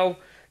is now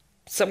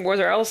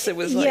somewhere else. It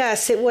was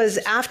Yes, it was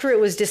after it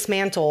was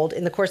dismantled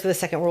in the course of the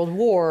Second World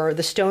War.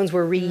 The stones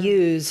were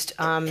reused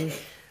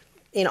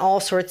in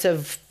all sorts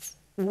of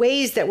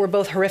ways that were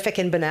both horrific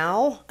and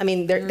banal. I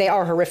mean, they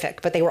are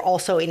horrific, but they were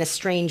also in a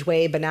strange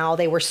way banal.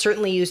 They were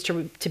certainly used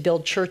to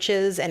build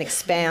churches and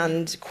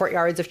expand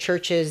courtyards of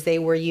churches. They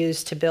were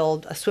used to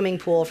build a swimming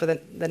pool for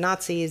the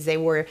Nazis.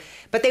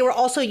 But they were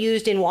also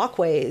used in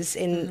walkways,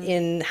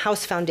 in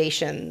house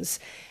foundations.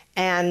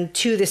 And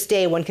to this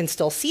day, one can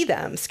still see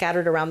them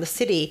scattered around the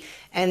city.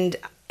 And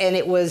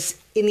it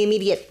was in the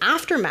immediate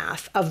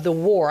aftermath of the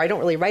war. I don't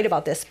really write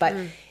about this, but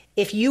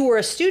if you were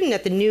a student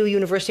at the new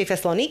University of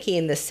Thessaloniki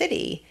in this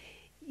city,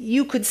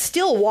 you could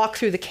still walk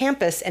through the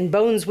campus and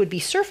bones would be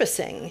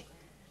surfacing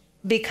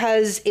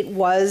because it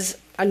was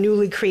a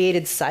newly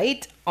created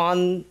site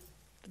on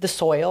the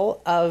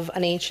soil of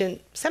an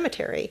ancient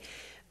cemetery.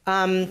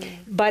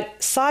 But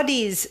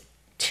Sadi's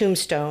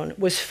tombstone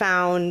was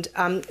found.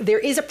 There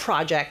is a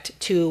project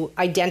to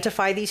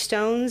identify these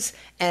stones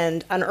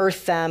and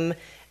unearth them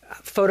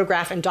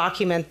photograph and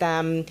document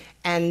them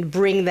and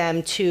bring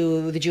them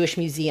to the Jewish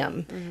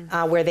Museum,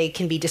 where they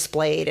can be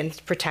displayed and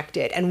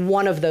protected. And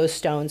one of those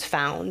stones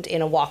found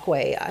in a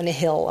walkway on a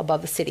hill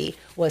above the city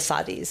was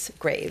Sadi's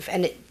grave.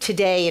 And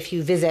today, if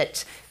you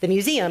visit the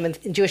museum,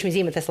 the Jewish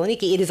Museum in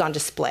Thessaloniki, it is on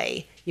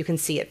display. You can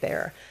see it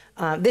there.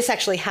 This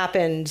actually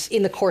happened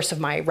in the course of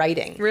my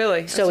writing.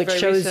 Really? So it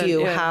shows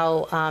you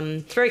how...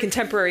 it's very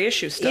contemporary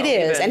issue still. It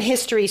is, and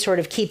history sort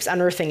of keeps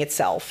unearthing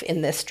itself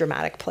in this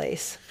dramatic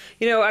place.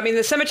 You know, I mean,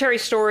 the cemetery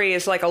story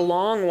is like a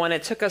long one.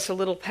 It took us a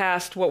little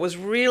past what was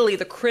really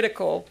the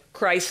critical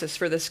crisis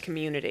for this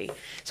community.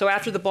 So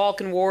after the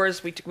Balkan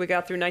Wars, we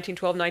got through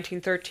 1912,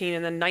 1913,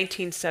 and then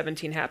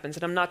 1917 happens.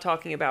 And I'm not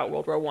talking about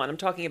World War I. I'm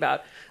talking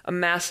about a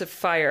massive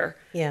fire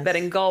that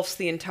engulfs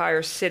the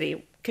entire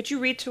city. Could you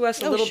read to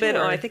us a little bit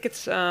on, I think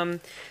it's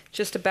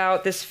just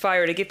about this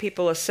fire to give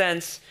people a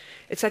sense.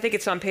 I think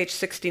it's on page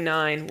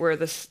 69 where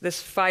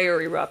this fire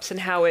erupts and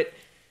how it,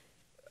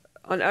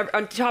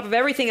 on top of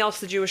everything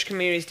else the Jewish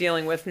community is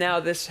dealing with, now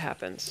this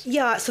happens.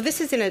 Yeah, so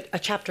this is in a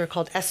chapter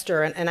called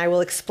Esther, and I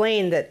will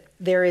explain that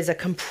there is a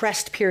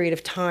compressed period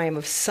of time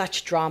of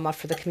such drama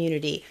for the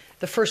community.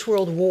 The First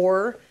World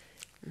War,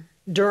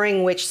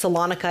 during which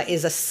Salonica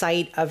is a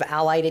site of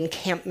Allied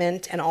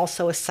encampment and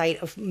also a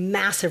site of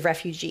massive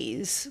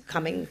refugees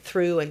coming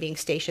through and being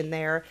stationed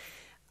there.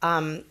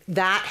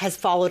 That has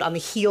followed on the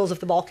heels of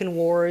the Balkan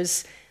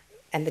Wars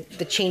and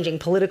the changing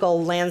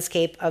political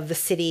landscape of the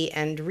city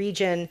and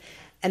region.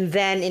 And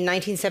then in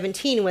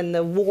 1917, when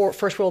the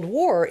First World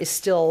War is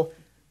still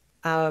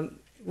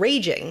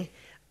raging,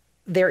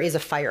 there is a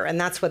fire. And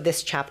that's what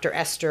this chapter,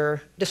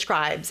 Esther,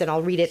 describes. And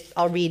I'll read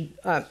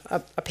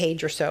a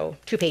page or so,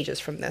 2 pages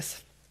from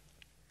this.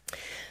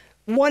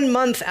 1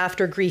 month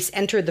after Greece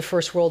entered the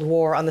First World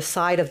War on the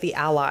side of the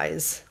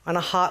Allies, on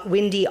a hot,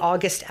 windy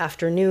August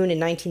afternoon in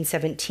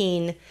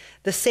 1917,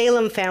 the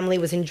Salem family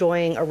was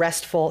enjoying a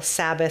restful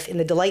Sabbath in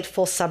the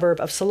delightful suburb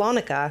of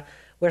Salonica,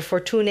 where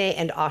Fortune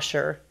and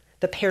Asher,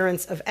 the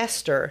parents of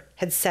Esther,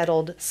 had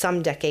settled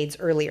some decades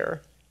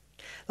earlier.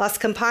 Las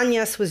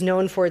Campañas was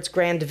known for its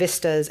grand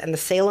vistas, and the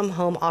Salem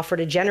home offered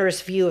a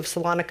generous view of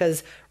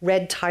Salonica's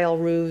red tile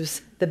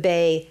roofs, the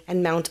bay,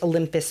 and Mount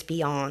Olympus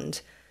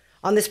beyond.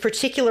 On this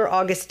particular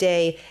August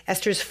day,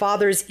 Esther's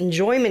father's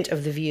enjoyment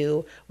of the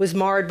view was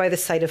marred by the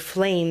sight of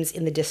flames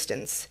in the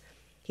distance.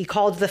 He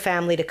called the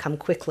family to come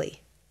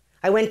quickly.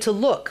 "I went to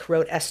look,"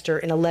 wrote Esther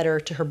in a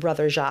letter to her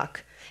brother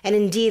Jacques, and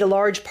indeed a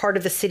large part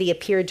of the city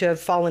appeared to have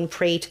fallen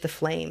prey to the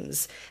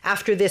flames.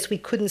 After this, we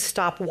couldn't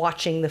stop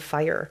watching the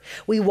fire.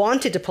 We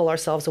wanted to pull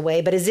ourselves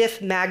away, but as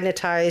if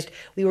magnetized,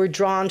 we were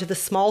drawn to the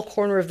small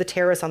corner of the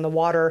terrace on the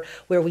water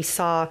where we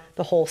saw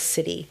the whole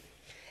city.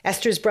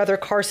 Esther's brother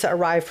Karsa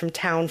arrived from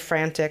town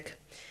frantic.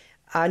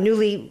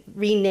 Newly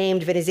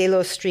renamed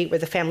Venizelos Street, where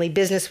the family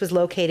business was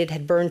located,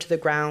 had burned to the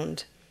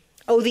ground.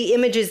 "Oh, the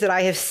images that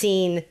I have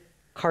seen,"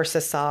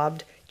 Karsa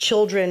sobbed.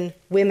 "Children,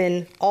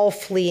 women, all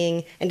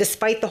fleeing, and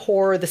despite the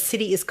horror, the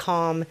city is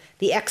calm.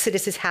 The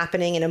exodus is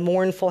happening in a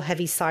mournful,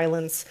 heavy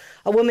silence.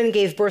 A woman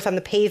gave birth on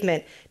the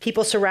pavement.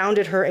 People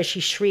surrounded her as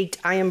she shrieked,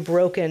 'I am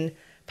broken.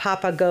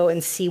 Papa, go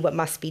and see what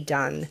must be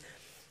done.'"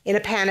 In a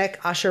panic,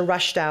 Asher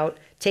rushed out,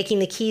 taking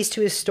the keys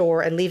to his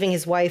store and leaving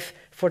his wife,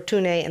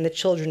 Fortune, and the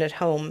children at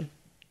home.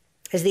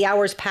 As the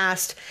hours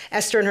passed,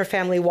 Esther and her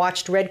family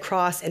watched Red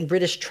Cross and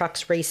British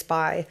trucks race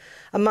by.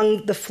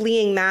 Among the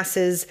fleeing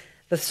masses,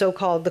 the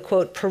so-called, the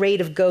quote, parade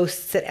of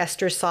ghosts that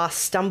Esther saw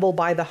stumble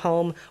by the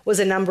home was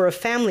a number of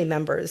family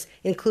members,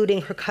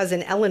 including her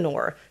cousin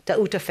Eleanor,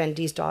 Daoud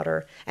Effendi's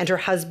daughter, and her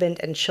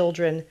husband and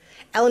children.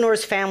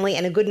 Eleanor's family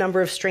and a good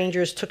number of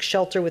strangers took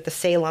shelter with the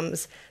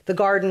Salems. The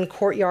garden,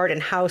 courtyard,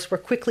 and house were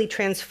quickly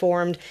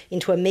transformed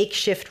into a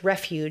makeshift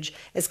refuge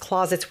as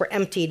closets were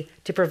emptied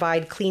to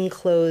provide clean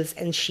clothes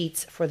and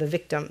sheets for the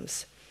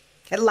victims.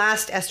 At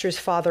last, Esther's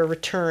father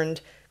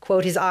returned,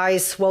 quote, his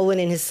eyes swollen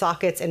in his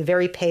sockets and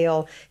very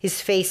pale, his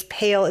face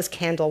pale as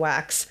candle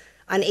wax.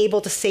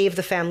 Unable to save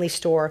the family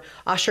store,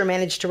 Asher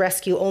managed to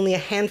rescue only a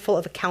handful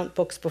of account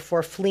books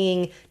before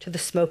fleeing to the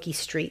smoky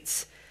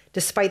streets.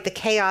 Despite the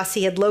chaos,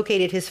 he had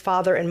located his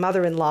father and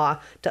mother-in-law,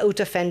 Daoud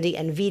Effendi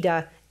and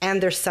Vida,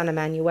 and their son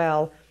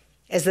Emmanuel.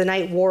 As the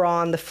night wore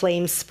on, the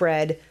flames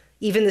spread.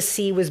 Even the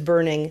sea was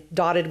burning,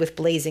 dotted with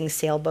blazing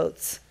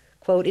sailboats.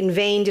 Quote, "In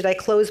vain did I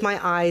close my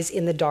eyes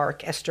in the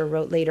dark," Esther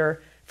wrote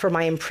later, "for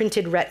my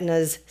imprinted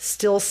retinas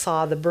still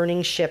saw the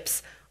burning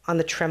ships on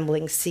the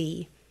trembling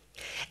sea."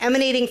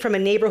 Emanating from a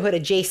neighborhood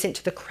adjacent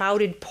to the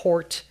crowded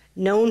port,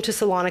 known to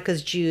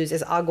Salonica's Jews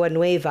as Agua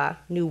Nueva,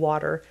 New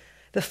Water,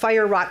 the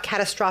fire wrought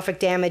catastrophic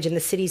damage in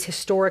the city's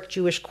historic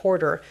Jewish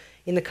quarter,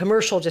 in the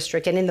commercial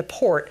district, and in the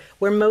port,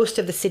 where most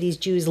of the city's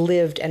Jews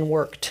lived and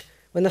worked.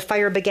 When the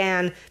fire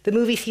began, the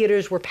movie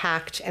theaters were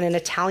packed, and an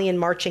Italian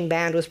marching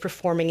band was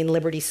performing in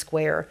Liberty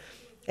Square.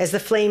 As the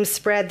flames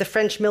spread, the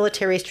French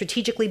military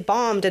strategically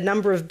bombed a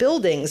number of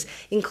buildings,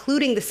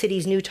 including the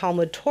city's new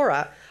Talmud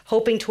Torah,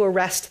 hoping to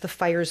arrest the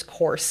fire's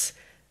course.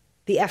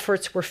 The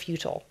efforts were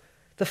futile.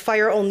 The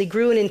fire only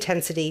grew in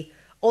intensity.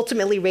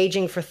 ultimately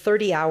raging for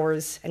 30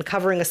 hours and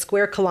covering a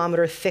square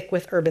kilometer thick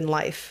with urban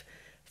life.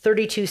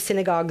 32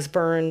 synagogues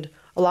burned,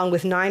 along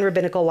with 9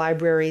 rabbinical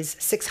libraries,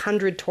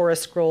 600 Torah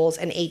scrolls,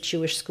 and 8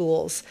 Jewish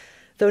schools.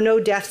 Though no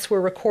deaths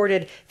were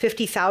recorded,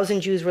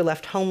 50,000 Jews were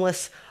left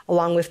homeless,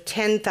 along with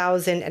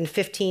 10,000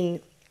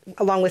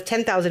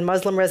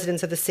 Muslim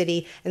residents of the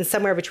city, and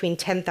somewhere between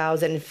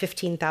 10,000 and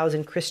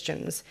 15,000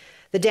 Christians.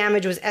 The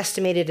damage was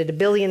estimated at 1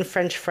 billion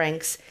French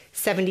francs,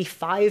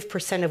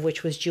 75% of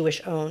which was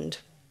Jewish-owned.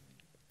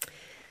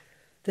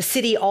 The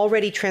city,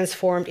 already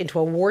transformed into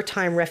a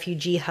wartime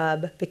refugee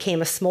hub,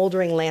 became a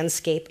smoldering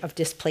landscape of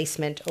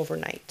displacement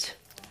overnight.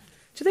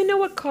 Do they know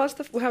what caused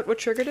what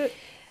triggered it?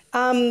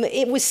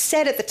 It was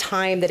said at the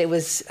time that it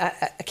was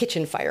a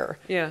kitchen fire.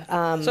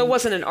 Yeah. So it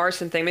wasn't an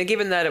arson thing. I mean,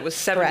 given that it was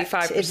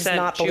 75% Jewish. It's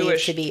not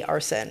believed to be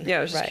arson. Yeah,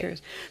 I was just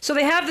curious. So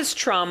they have this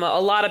trauma.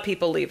 A lot of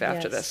people leave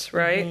after this,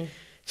 right? Mm-hmm.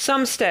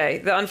 Some stay.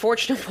 The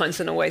unfortunate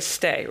ones, in a way,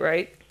 stay,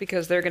 right?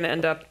 Because they're going to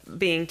end up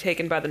being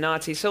taken by the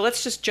Nazis. So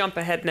let's just jump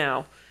ahead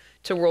now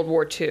to World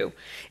War II.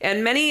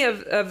 And many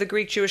of the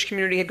Greek Jewish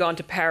community had gone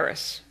to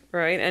Paris,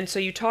 right? And so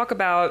you talk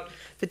about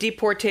the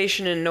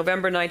deportation in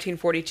November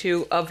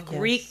 1942 of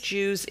Greek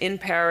Jews in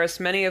Paris,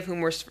 many of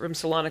whom were from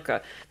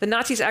Salonica. The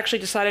Nazis actually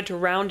decided to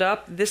round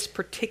up this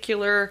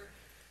particular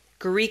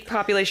Greek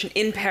population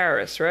in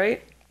Paris,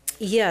 right?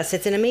 Yes,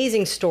 it's an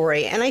amazing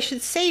story. And I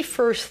should say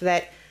first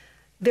that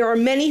there are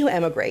many who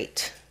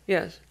emigrate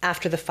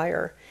after the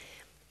fire.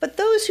 But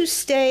those who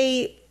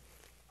stay,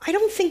 I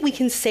don't think we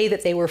can say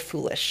that they were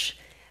foolish.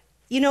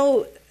 You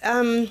know,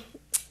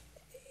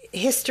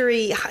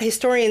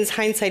 historians'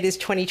 hindsight is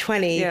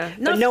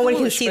 20/20, but no one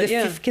can see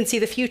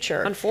the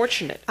future.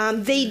 Unfortunate.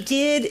 They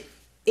did,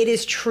 it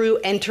is true,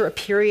 enter a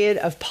period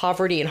of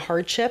poverty and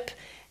hardship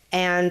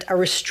and a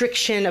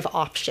restriction of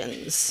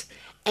options.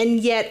 And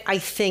yet I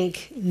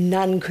think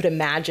none could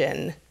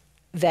imagine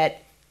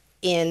that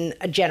in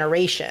a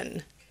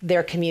generation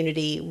their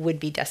community would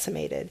be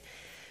decimated.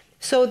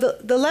 So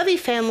the Levy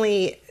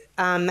family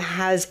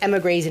has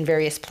emigres in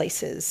various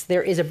places.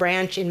 There is a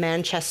branch in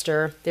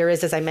Manchester. There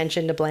is, as I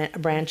mentioned, a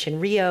branch in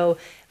Rio.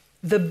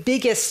 The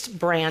biggest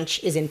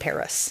branch is in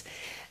Paris.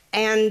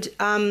 And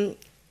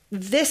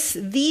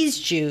these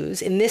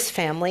Jews in this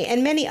family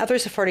and many other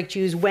Sephardic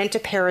Jews went to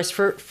Paris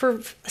for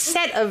a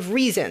set of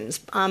reasons,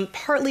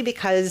 partly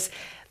because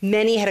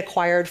many had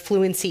acquired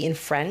fluency in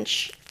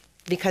French,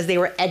 because they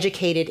were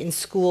educated in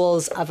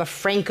schools of a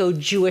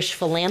Franco-Jewish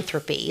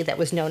philanthropy that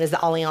was known as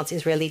the Alliance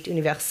Israélite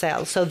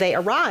Universelle. So they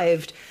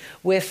arrived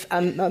with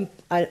a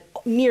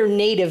near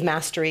native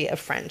mastery of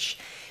French.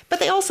 But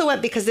they also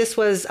went because this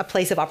was a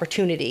place of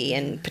opportunity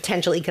and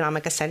potential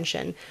economic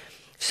ascension.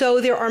 So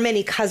there are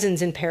many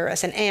cousins in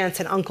Paris and aunts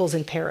and uncles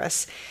in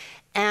Paris.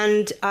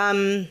 And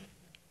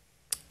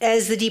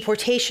as the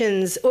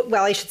deportations,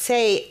 well, I should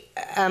say,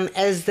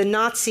 as the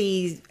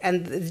Nazis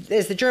and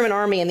as the German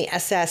army and the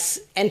SS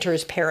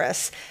enters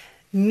Paris,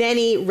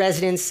 many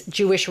residents,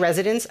 Jewish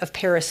residents of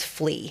Paris,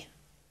 flee.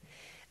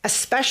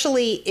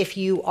 Especially if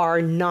you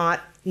are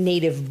not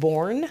native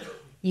born,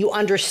 you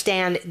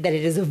understand that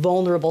it is a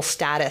vulnerable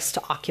status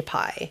to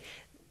occupy.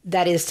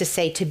 That is to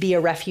say, to be a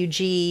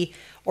refugee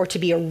or to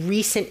be a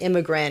recent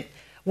immigrant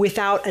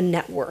without a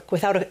network,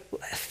 without a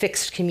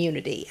fixed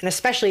community, and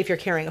especially if you're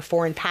carrying a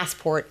foreign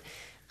passport,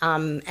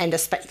 and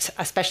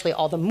especially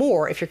all the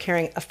more if you're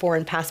carrying a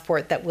foreign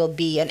passport that will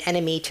be an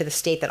enemy to the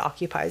state that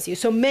occupies you.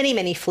 So many,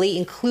 many flee,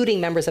 including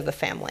members of the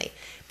family,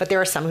 but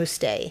there are some who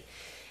stay.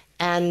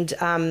 And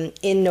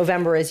in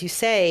November, as you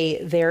say,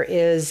 there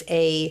is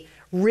a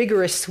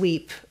rigorous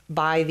sweep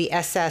by the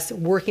SS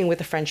working with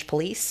the French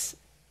police.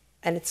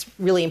 And it's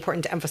really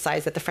important to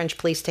emphasize that the French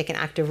police take an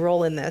active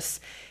role in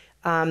this,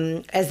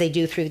 as they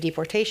do through the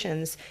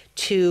deportations,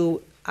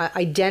 to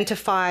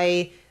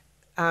identify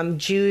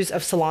Jews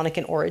of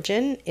Salonican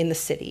origin in the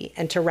city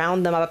and to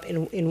round them up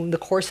in the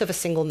course of a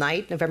single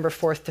night, November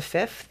 4th to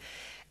 5th,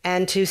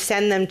 and to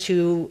send them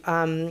to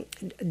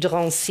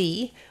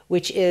Drancy,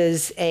 which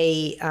is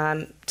a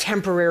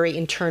temporary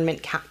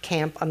internment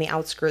camp on the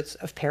outskirts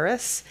of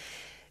Paris.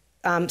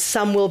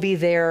 Some will be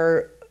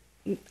there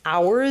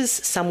hours,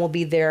 some will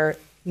be there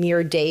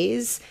mere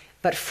days,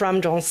 but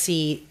from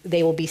Drancy,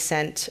 they will be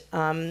sent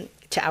to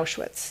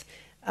Auschwitz.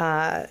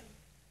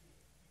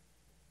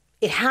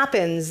 It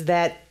happens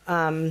that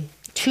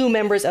 2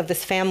 members of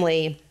this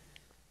family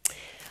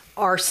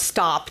are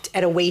stopped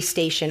at a way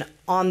station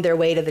on their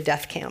way to the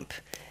death camp.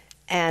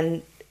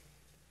 And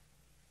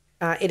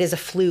it is a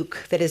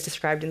fluke that is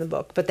described in the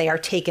book, but they are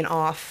taken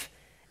off,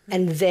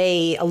 and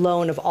they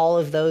alone of all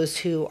of those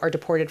who are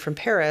deported from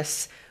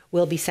Paris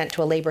will be sent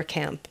to a labor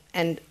camp.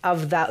 And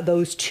of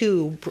those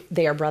 2,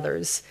 they are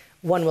brothers.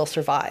 One will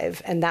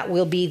survive, and that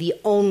will be the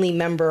only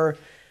member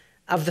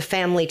of the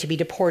family to be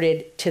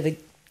deported to the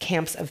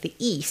camps of the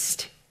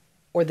East,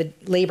 or the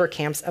labor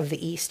camps of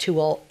the East, who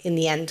will, in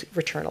the end,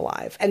 return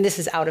alive. And this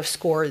is out of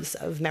scores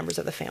of members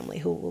of the family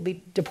who will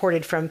be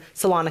deported from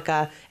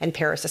Salonica and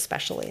Paris,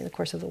 especially, in the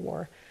course of the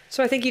war.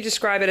 So I think you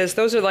describe it as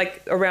those are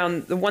like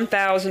around the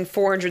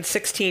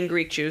 1,416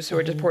 Greek Jews who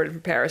were deported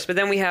from Paris. But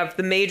then we have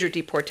the major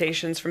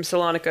deportations from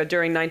Salonica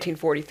during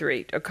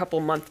 1943, a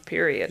couple-month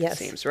period, Yes. it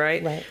seems,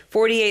 right? Right.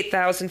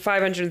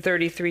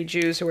 48,533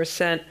 Jews who were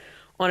sent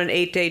on an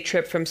 8-day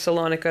trip from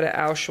Salonica to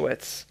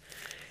Auschwitz.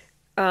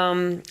 I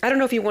don't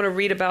know if you want to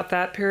read about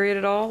that period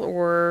at all,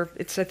 or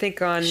it's, I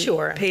think, on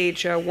Sure.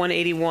 page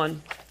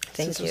 181.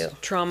 Thank This you. was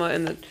trauma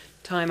in the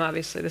time,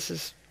 obviously. This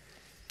is...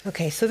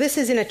 Okay, so this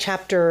is in a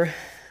chapter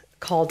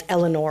called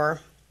Eleanor.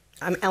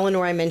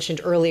 Eleanor, I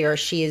mentioned earlier,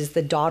 she is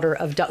the daughter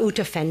of Daoud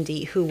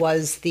Effendi, who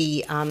was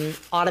the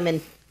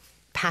Ottoman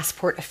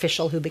passport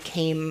official who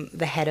became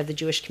the head of the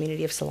Jewish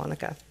community of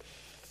Salonica.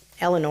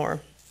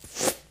 Eleanor.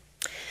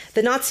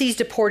 The Nazis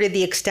deported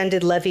the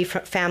extended Levy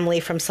family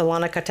from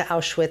Salonica to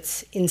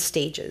Auschwitz in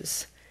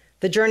stages.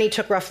 The journey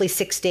took roughly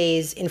 6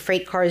 days in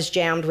freight cars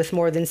jammed with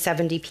more than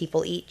 70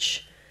 people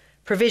each.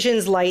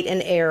 Provisions, light,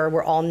 and air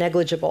were all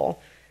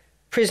negligible.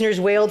 Prisoners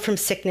wailed from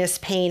sickness,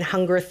 pain,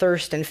 hunger,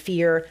 thirst, and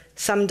fear.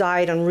 Some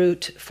died en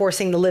route,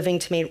 forcing the living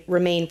to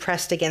remain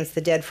pressed against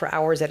the dead for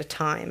hours at a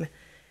time.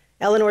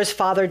 Eleanor's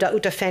father,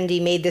 Daoud Effendi,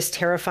 made this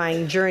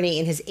terrifying journey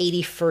in his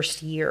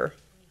 81st year.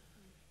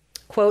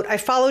 Quote, I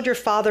followed your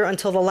father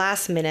until the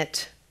last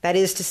minute, that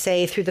is to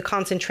say, through the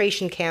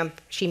concentration camp,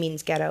 she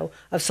means ghetto,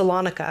 of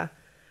Salonica,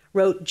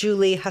 wrote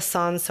Julie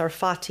Hassan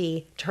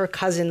Sarfati to her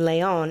cousin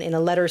Leon in a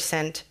letter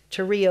sent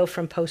to Rio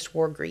from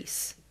post-war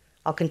Greece.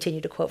 I'll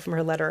continue to quote from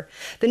her letter.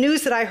 The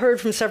news that I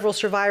heard from several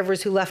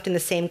survivors who left in the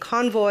same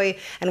convoy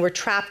and were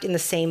trapped in the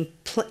same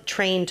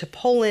train to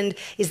Poland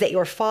is that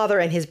your father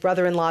and his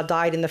brother-in-law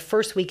died in the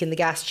first week in the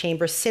gas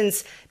chamber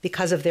since,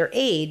 because of their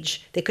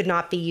age, they could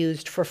not be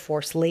used for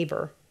forced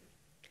labor.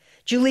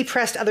 Julie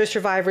pressed other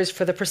survivors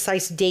for the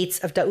precise dates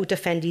of Daoud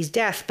Effendi's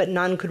death, but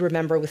none could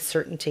remember with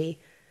certainty.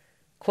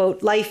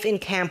 Quote, life in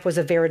camp was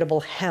a veritable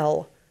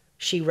hell,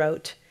 she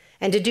wrote,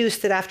 and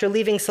deduced that after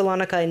leaving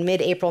Salonica in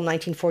mid-April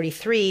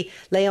 1943,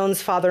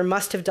 Leon's father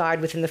must have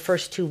died within the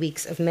first 2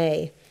 weeks of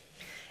May.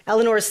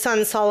 Eleanor's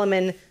son,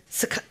 Solomon,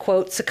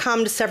 quote,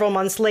 succumbed several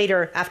months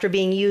later after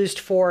being used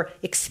for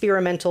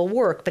experimental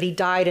work, but he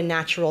died a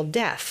natural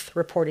death,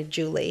 reported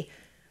Julie.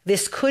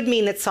 This could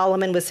mean that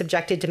Solomon was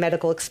subjected to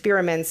medical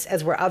experiments,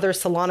 as were other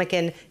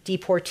Salonican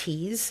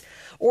deportees,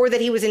 or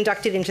that he was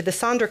inducted into the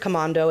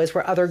Sonderkommando, as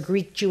were other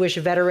Greek Jewish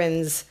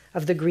veterans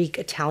of the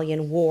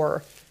Greek-Italian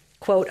War.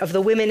 Quote, of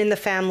the women in the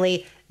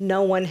family,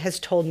 no one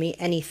has told me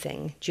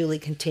anything, Julie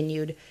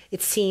continued.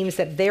 It seems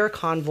that their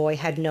convoy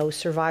had no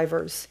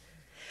survivors.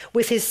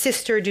 With his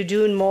sister,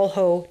 Dudun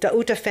Molho,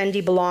 Daoud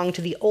Effendi belonged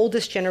to the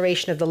oldest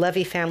generation of the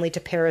Levy family to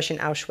perish in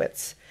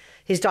Auschwitz.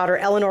 His daughter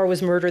Eleanor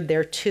was murdered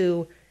there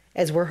too,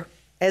 as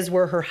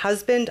were her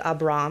husband,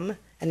 Abram,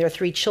 and their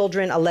 3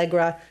 children,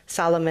 Allegra,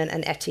 Salomon,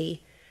 and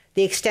Etty.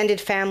 The extended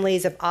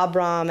families of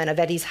Abram and of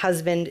Etty's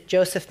husband,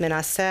 Joseph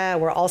Menasseh,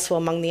 were also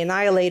among the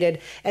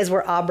annihilated, as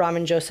were Abram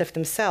and Joseph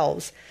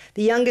themselves.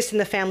 The youngest in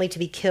the family to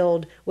be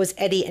killed was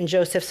Etty and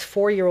Joseph's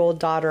 4-year-old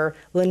daughter,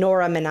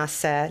 Lenora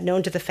Menasseh,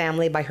 known to the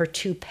family by her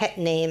 2 pet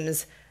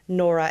names,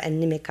 Nora and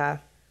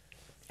Nimika.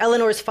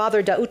 Eleanor's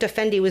father, Daoud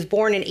Effendi, was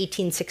born in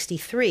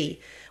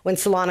 1863, when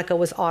Salonica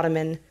was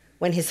Ottoman,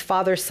 when his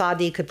father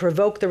Sadi could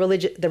provoke the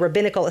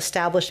rabbinical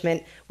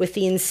establishment with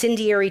the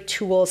incendiary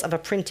tools of a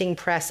printing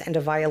press and a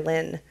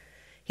violin.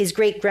 His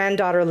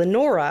great-granddaughter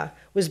Lenora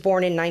was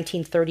born in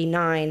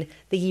 1939,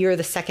 the year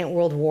the Second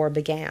World War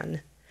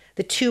began.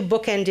 The 2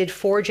 bookended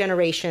 4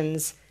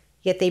 generations,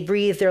 yet they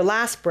breathed their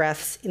last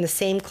breaths in the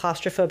same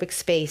claustrophobic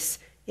space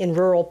in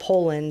rural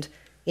Poland,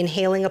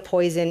 inhaling a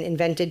poison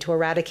invented to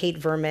eradicate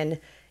vermin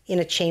in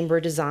a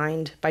chamber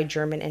designed by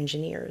German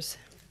engineers.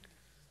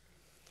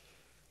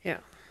 Yeah.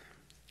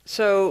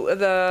 So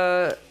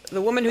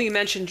the woman who you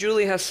mentioned,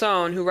 Julie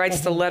Hasson, who writes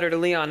the letter to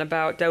Leon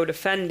about Daoud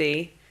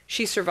Effendi,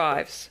 she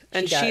survives.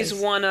 And she's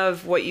one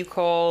of what you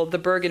call the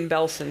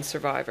Bergen-Belsen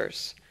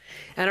survivors.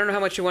 And I don't know how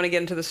much you want to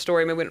get into the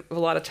story. Maybe we don't have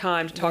a lot of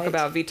time to talk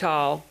about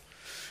Vital.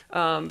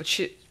 But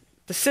she,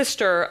 the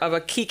sister of a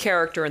key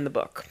character in the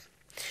book.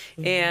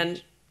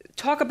 And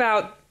talk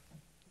about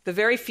the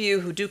very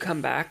few who do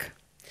come back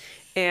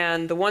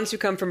and the ones who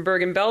come from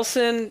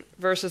Bergen-Belsen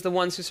versus the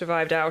ones who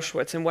survived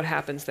Auschwitz and what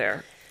happens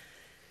there.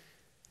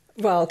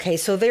 Well, okay,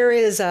 so there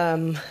is...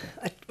 in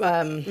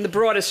the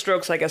broadest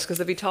strokes, I guess, because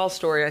the Vital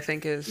story, I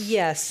think, is...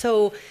 Yes,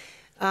 so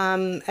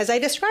as I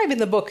describe in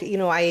the book,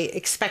 I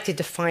expected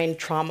to find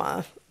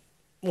trauma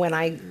when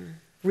I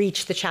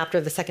reached the chapter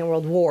of the Second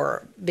World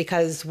War,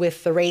 because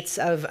with the rates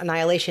of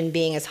annihilation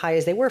being as high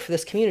as they were for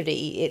this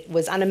community, it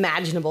was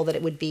unimaginable that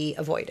it would be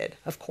avoided,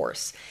 of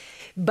course.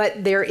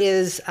 But there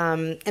is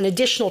an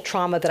additional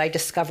trauma that I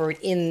discovered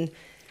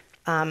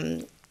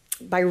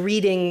by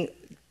reading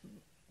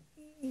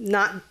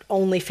not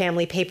only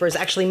family papers,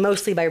 actually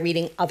mostly by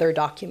reading other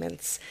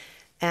documents.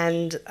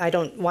 And I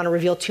don't want to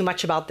reveal too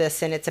much about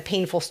this, and it's a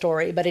painful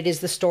story, but it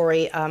is the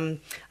story of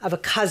a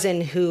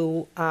cousin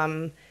who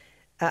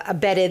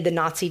abetted the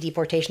Nazi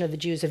deportation of the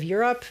Jews of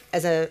Europe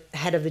as a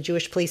head of the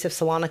Jewish police of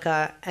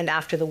Salonica, and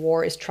after the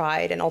war is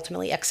tried and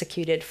ultimately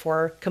executed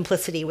for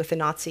complicity with the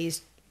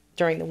Nazis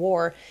during the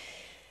war.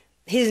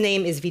 His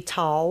name is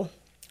Vital,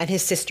 and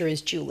his sister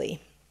is Julie.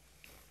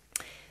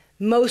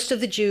 Most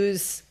of the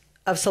Jews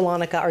of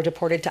Salonica are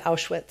deported to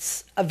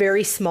Auschwitz. A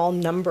very small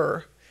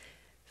number,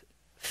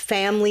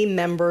 family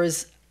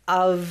members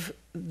of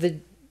the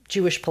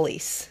Jewish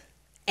police,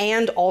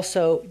 and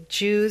also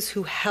Jews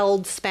who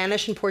held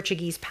Spanish and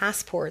Portuguese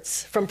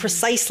passports from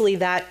precisely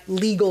that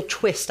legal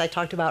twist I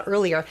talked about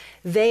earlier,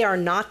 they are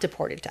not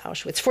deported to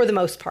Auschwitz for the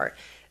most part.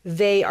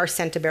 They are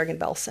sent to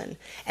Bergen-Belsen,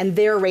 and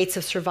their rates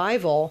of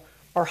survival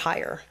are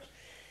higher.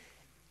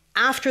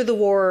 After the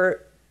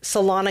war,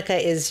 Salonica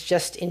is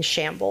just in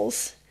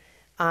shambles.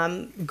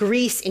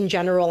 Greece in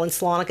general, and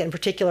Salonica in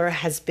particular,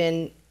 has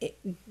been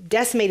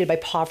decimated by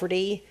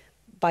poverty,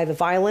 by the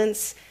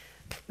violence.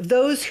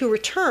 Those who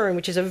return,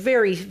 which is a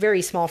very,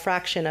 very small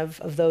fraction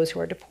of those who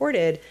are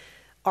deported,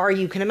 are,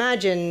 you can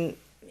imagine,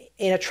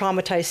 in a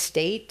traumatized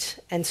state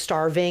and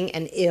starving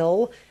and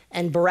ill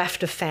and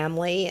bereft of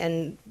family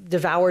and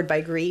devoured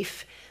by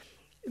grief.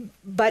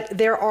 But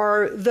there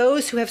are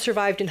those who have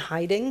survived in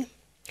hiding.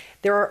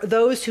 There are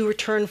those who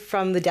return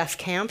from the death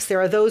camps.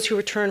 There are those who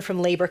return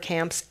from labor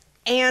camps.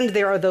 And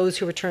there are those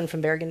who return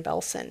from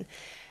Bergen-Belsen.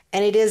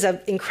 And it is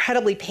an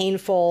incredibly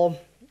painful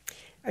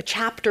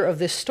chapter of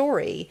this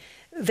story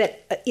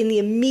that in the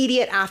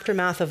immediate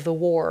aftermath of the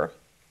war,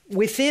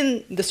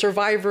 within the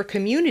survivor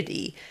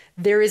community,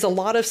 there is a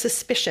lot of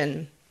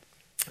suspicion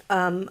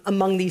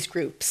among these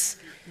groups.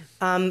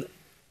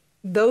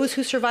 Those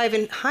who survive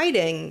in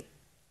hiding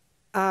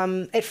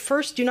at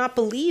first do not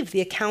believe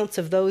the accounts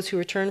of those who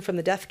return from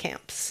the death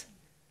camps.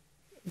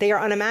 They are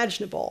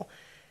unimaginable.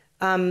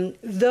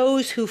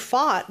 Those who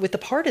fought with the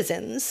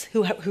partisans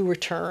who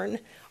return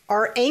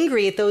are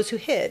angry at those who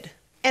hid.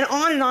 And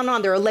on and on and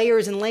on. There are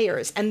layers and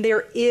layers. And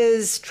there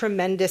is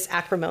tremendous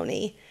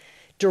acrimony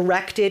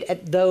directed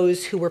at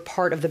those who were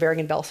part of the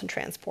Bergen-Belsen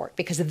transport,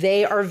 because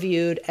they are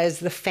viewed as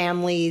the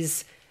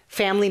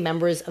family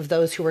members of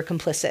those who were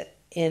complicit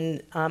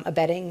in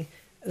abetting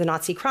the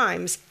Nazi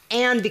crimes,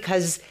 and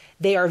because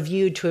they are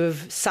viewed to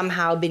have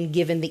somehow been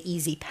given the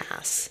easy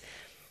pass.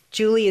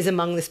 Julie is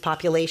among this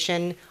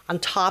population. On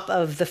top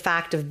of the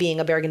fact of being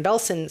a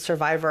Bergen-Belsen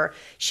survivor,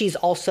 she's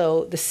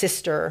also the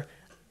sister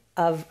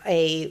of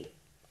a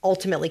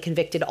ultimately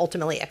convicted,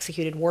 ultimately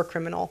executed war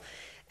criminal.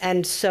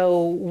 And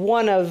so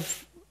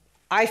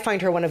I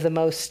find her one of the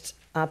most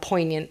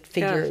poignant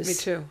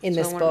figures in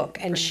this book.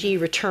 And she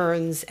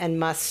returns and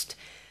must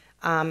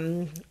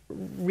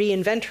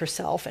reinvent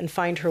herself and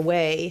find her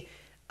way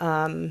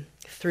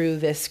through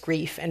this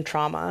grief and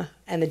trauma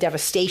and the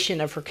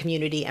devastation of her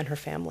community and her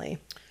family.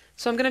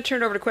 So I'm going to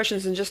turn it over to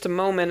questions in just a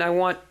moment. I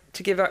want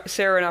to give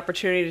Sarah an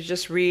opportunity to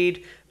just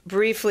read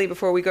briefly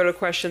before we go to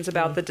questions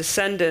about the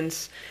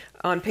descendants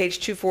on page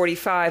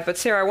 245. But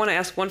Sarah, I want to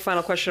ask one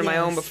final question of my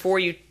own before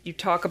you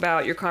talk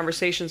about your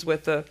conversations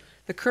with the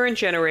current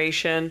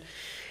generation.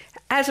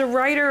 As a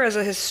writer, as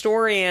a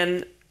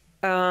historian,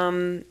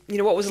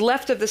 what was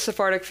left of the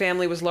Sephardic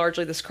family was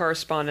largely this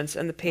correspondence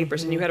and the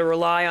papers, and you had to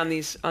rely on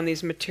these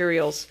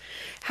materials.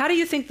 How do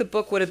you think the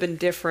book would have been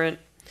different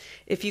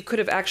if you could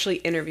have actually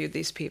interviewed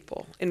these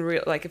people in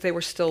real, like if they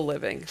were still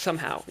living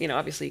somehow?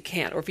 Obviously you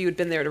can't, or if you had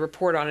been there to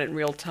report on it in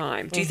real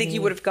time. Do you think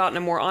you would have gotten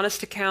a more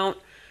honest account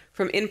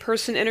from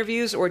in-person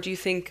interviews, or do you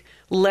think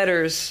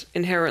letters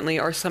inherently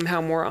are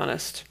somehow more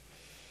honest?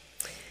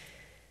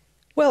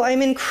 Well,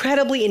 I'm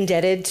incredibly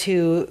indebted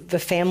to the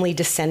family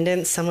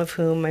descendants, some of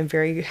whom I'm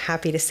very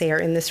happy to say are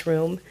in this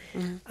room,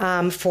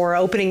 for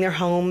opening their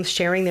homes,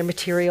 sharing their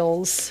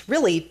materials,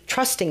 really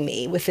trusting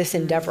me with this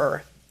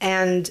endeavor.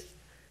 And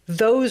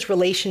those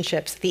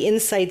relationships, the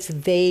insights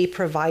they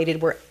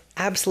provided were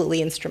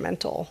absolutely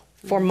instrumental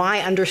for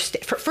my first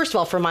of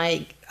all, for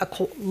my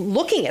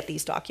looking at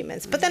these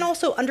documents, but then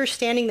also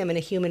understanding them in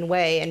a human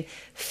way and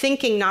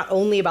thinking not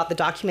only about the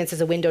documents as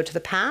a window to the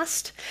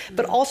past,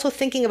 but also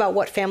thinking about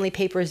what family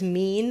papers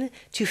mean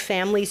to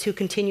families who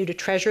continue to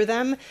treasure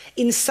them,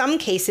 in some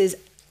cases,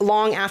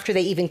 long after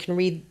they even can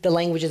read the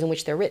languages in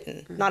which they're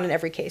written. Not in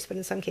every case, but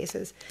in some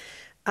cases.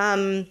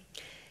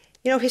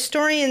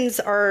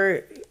 Historians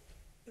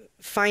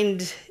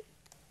find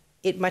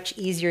it much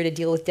easier to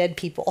deal with dead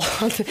people,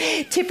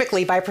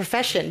 typically by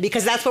profession,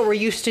 because that's what we're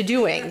used to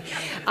doing.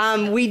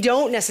 We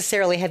don't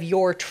necessarily have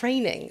your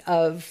training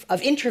of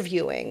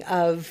interviewing,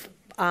 of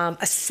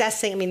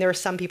assessing. I mean, there are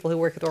some people who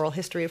work with oral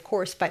history, of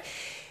course, but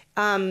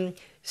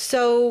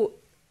so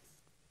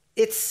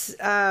it's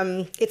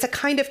a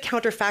kind of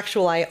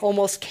counterfactual. I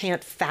almost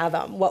can't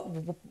fathom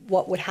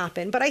what would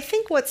happen. But I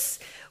think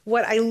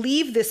what I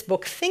leave this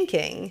book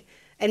thinking,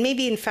 and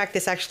maybe, in fact,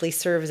 this actually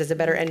serves as a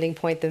better ending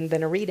point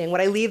than a reading. What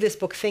I leave this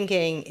book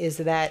thinking is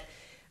that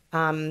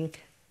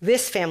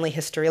this family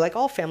history, like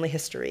all family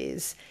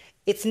histories,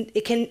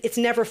 it's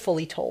never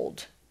fully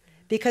told.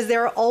 because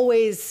there are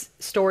always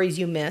stories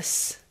you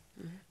miss.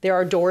 There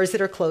are doors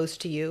that are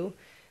closed to you.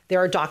 There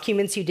are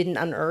documents you didn't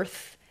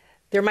unearth.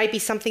 There might be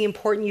something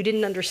important you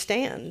didn't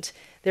understand.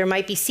 There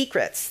might be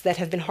secrets that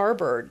have been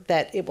harbored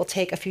that it will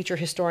take a future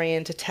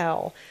historian to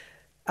tell.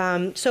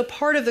 So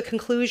part of the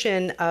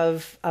conclusion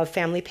of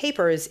Family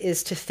Papers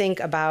is to think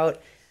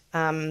about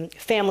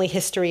family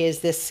history as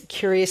this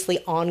curiously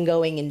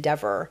ongoing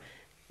endeavor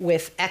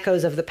with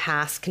echoes of the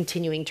past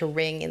continuing to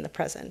ring in the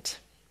present.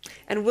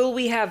 And will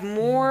we have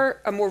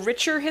a more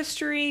richer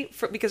history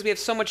because we have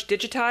so much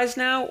digitized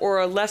now, or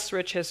a less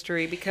rich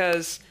history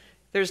because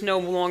there's no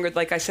longer,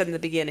 like I said in the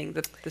beginning,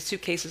 the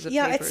suitcases of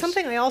papers? Yeah, it's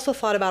something I also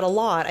thought about a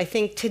lot. I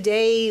think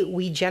today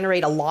we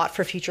generate a lot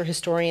for future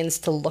historians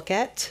to look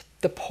at.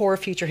 The poor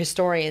future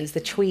historians,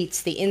 the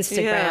tweets, the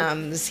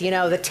Instagrams,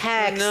 the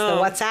text, the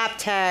WhatsApp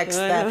text,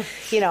 the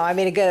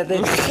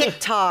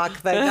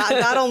TikTok,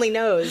 God only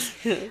knows.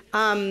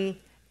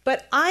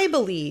 But I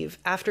believe,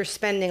 after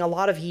spending a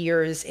lot of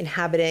years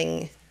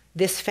inhabiting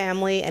this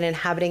family and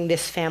inhabiting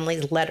this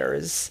family's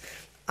letters,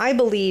 I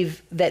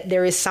believe that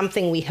there is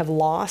something we have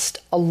lost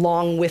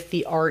along with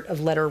the art of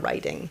letter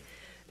writing.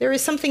 There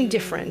is something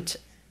different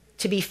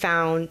to be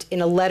found in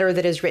a letter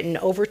that is written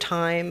over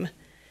time,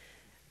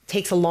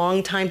 takes a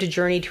long time to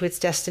journey to its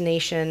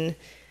destination,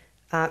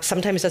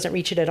 sometimes doesn't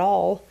reach it at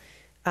all,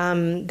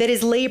 that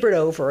is labored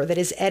over, that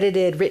is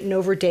edited, written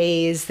over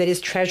days, that is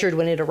treasured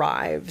when it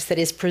arrives, that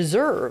is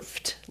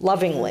preserved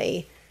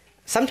lovingly,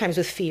 sometimes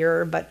with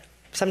fear, but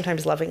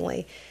sometimes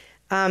lovingly.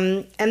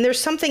 And there's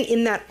something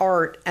in that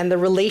art and the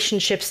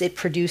relationships it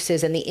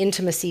produces and the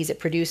intimacies it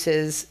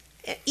produces,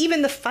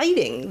 even the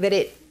fighting that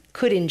it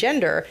could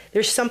engender,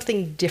 there's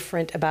something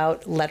different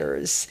about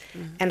letters.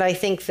 And I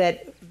think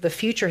that the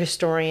future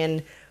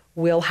historian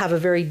will have a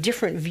very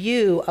different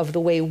view of the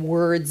way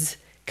words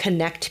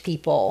connect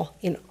people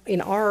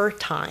in our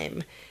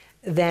time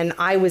than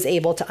I was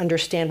able to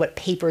understand what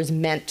papers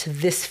meant to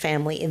this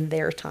family in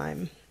their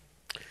time.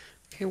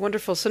 Okay,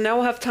 wonderful. So now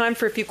we'll have time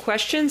for a few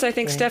questions. I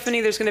think, Great.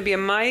 Stephanie, there's going to be a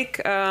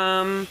mic.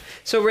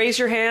 So raise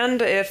your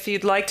hand if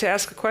you'd like to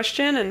ask a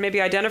question and maybe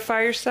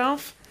identify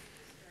yourself.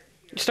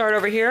 Start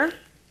over here.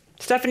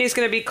 Stephanie's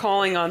going to be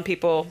calling on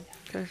people.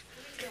 Okay.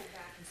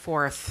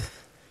 Forth.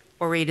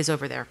 Oreid is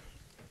over there.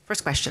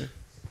 First question.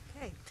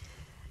 Okay.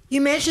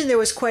 You mentioned there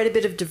was quite a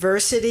bit of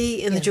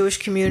diversity in the Jewish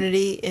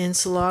community in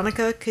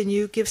Salonica. Can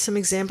you give some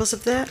examples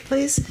of that,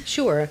 please?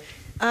 Sure.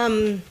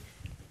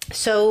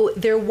 So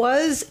there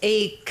was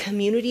a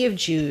community of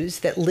Jews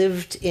that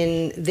lived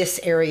in this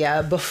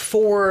area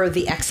before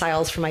the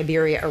exiles from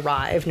Iberia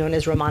arrived, known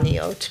as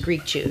Romaniot,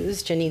 Greek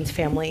Jews. Janine's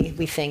family,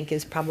 we think,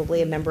 is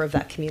probably a member of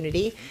that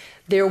community.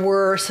 There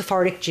were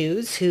Sephardic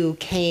Jews who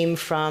came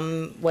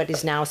from what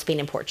is now Spain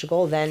and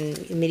Portugal, then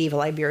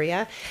medieval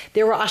Iberia.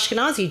 There were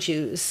Ashkenazi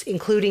Jews,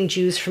 including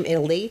Jews from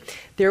Italy.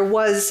 There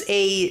was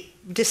a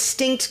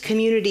distinct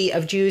community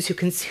of Jews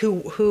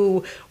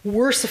who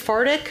were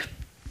Sephardic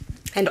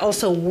and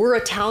also were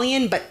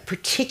Italian, but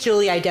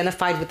particularly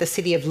identified with the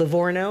city of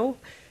Livorno,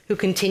 who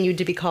continued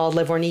to be called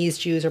Livornese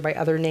Jews or by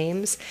other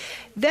names.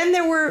 Then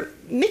there were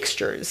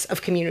mixtures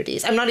of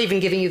communities. I'm not even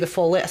giving you the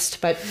full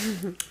list, but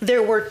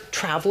there were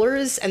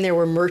travelers and there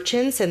were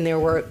merchants and there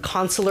were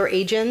consular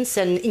agents,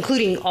 and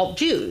including all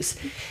Jews.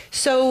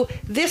 So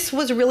this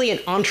was really an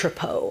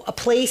entrepot, a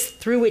place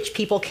through which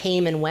people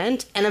came and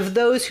went. And of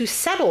those who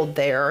settled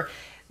there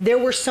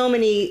were so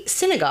many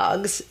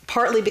synagogues,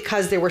 partly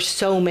because there were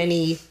so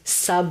many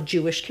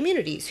sub-Jewish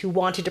communities who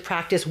wanted to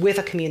practice with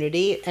a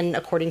community and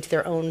according to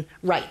their own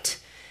right.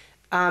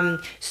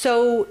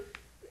 So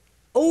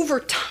over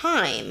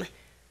time,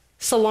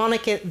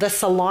 the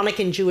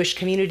Salonican Jewish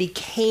community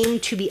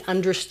came to be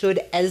understood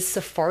as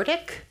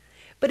Sephardic,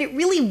 but it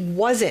really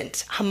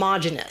wasn't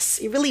homogeneous.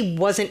 It really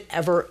wasn't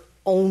ever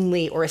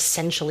only or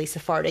essentially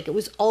Sephardic. It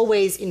was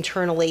always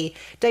internally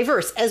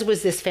diverse, as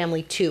was this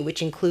family too,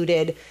 which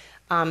included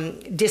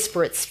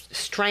disparate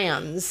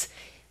strands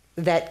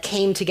that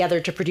came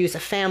together to produce a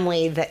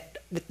family that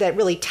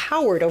really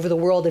towered over the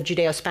world of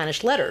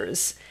Judeo-Spanish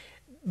letters,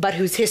 but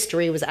whose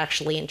history was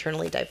actually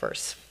internally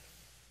diverse.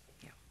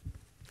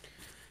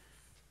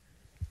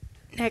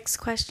 Next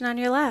question on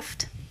your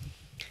left.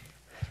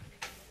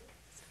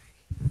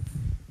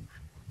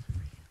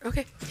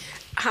 Okay.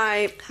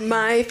 Hi,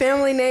 my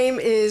family name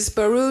is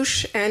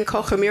Baruch and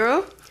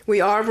Kochemiro.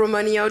 We are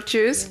Romaniot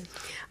Jews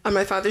on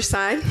my father's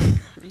side.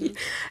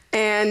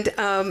 And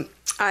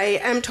I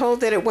am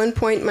told that at one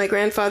point my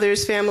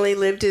grandfather's family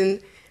lived in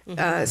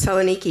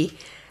Saloniki.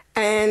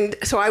 And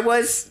so I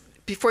was,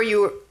 before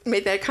you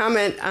made that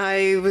comment,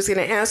 I was going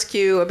to ask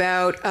you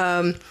about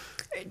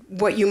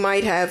what you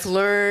might have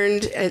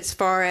learned as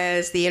far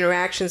as the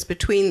interactions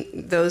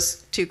between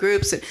those two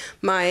groups.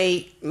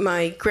 My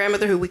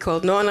grandmother, who we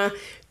called Nona,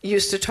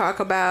 used to talk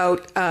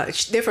about,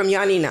 they're from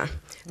Yanina,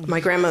 my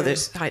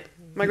grandmother's side.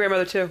 My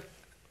grandmother too.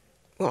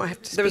 well, I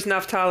have to There was speak.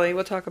 Naphtali.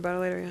 We'll talk about it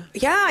later, yeah.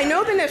 Yeah, I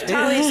know the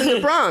Naftali's in the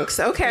Bronx.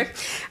 Okay.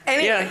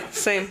 Yeah,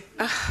 same.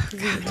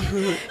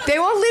 They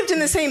all lived in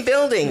the same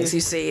buildings, you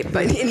see,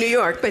 but in New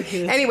York. But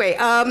anyway,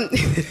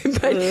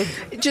 but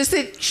just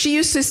that she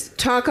used to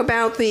talk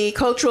about the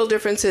cultural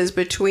differences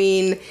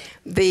between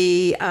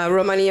the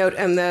Romaniot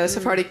and the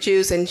Sephardic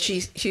Jews, and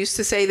she used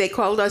to say they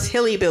called us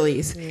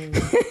hillybillies.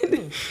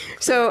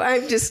 So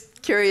I'm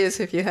just curious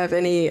if you have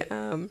any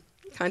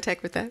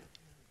contact with that.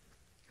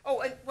 Oh,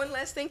 and one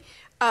last thing.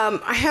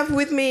 I have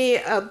with me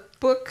a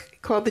book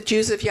called The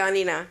Jews of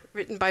Yanina,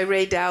 written by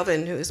Ray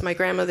Dalvin, who is my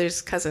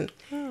grandmother's cousin,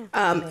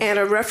 and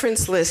a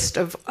reference list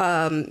of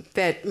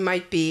that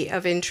might be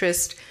of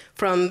interest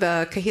from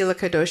the Kahila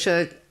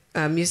Kadosha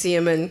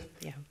Museum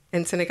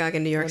and Synagogue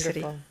in New York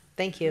City.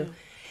 Thank you.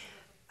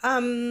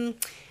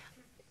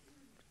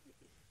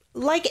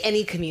 Like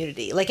any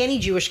community, like any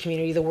Jewish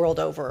community the world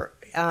over,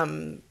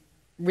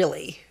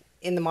 really,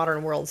 in the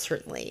modern world,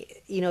 certainly,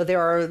 there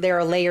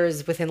are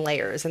layers within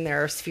layers, and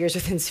there are spheres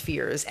within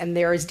spheres, and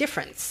there is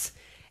difference,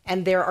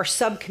 and there are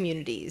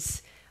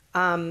sub-communities.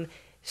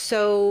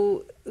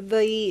 So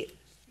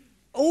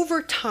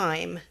over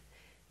time,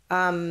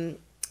 many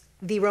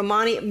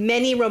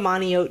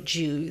Romaniot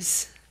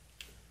Jews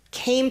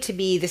came to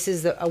be, this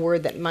is a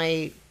word that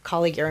my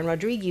colleague Aaron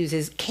Rodriguez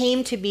uses,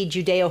 came to be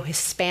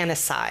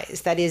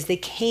Judeo-Hispanicized. That is, they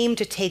came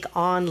to take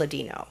on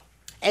Ladino,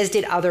 as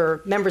did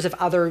other members of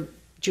other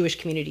Jewish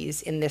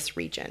communities in this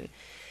region.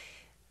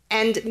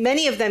 And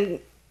many of them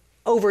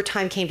over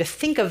time came to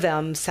think of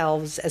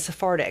themselves as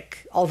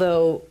Sephardic,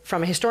 although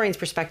from a historian's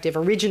perspective,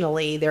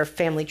 originally their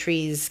family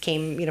trees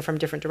came, from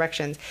different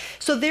directions.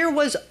 So there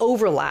was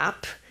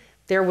overlap.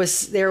 There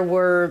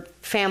were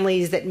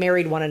families that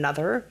married one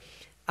another,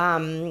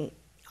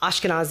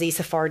 Ashkenazi,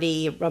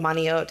 Sephardi,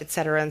 Romaniot, et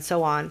cetera, and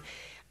so on.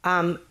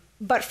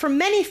 But for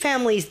many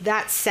families,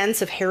 that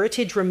sense of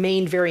heritage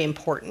remained very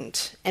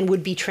important and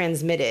would be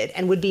transmitted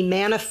and would be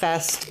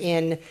manifest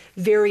in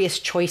various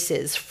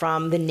choices,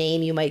 from the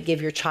name you might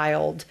give your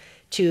child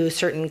to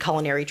certain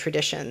culinary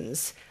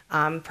traditions,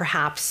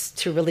 perhaps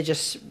to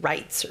religious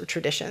rites or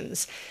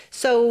traditions.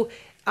 So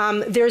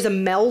there's a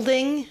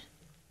melding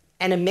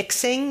and a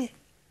mixing,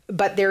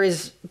 but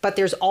there's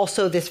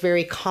also this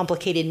very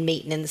complicated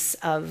maintenance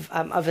of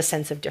a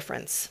sense of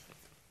difference.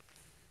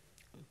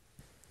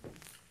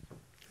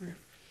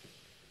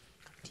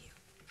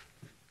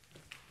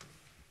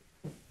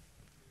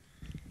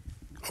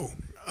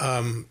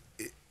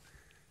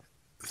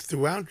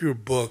 Throughout your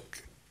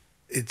book,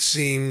 it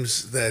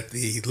seems that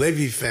the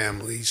Levy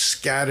family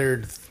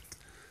scattered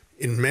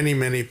in many,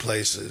 many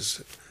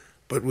places,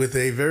 but with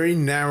a very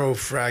narrow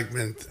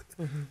fragment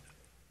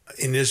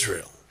in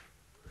Israel.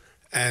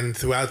 And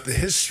throughout the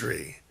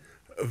history,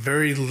 a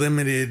very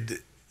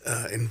limited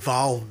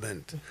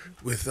involvement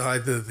with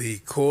either the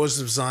cause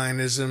of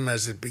Zionism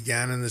as it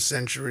began in the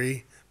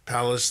century,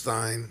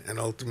 Palestine, and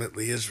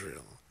ultimately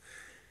Israel.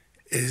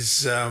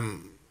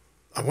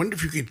 I wonder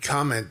if you could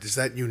comment, is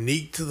that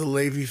unique to the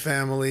Levy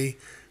family?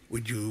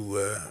 Would you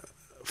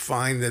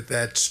find that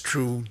that's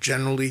true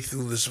generally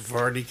through the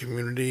Sephardi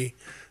community?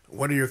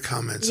 What are your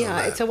comments on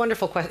that? Yeah, it's a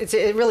wonderful question. It's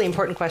a really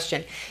important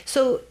question.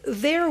 So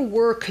there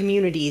were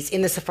communities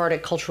in the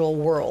Sephardic cultural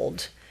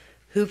world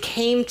who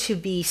came to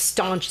be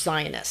staunch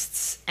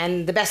Zionists.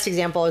 And the best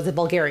example is the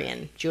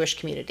Bulgarian Jewish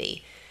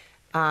community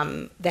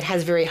that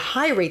has very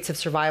high rates of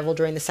survival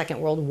during the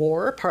Second World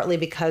War, partly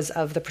because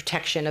of the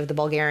protection of the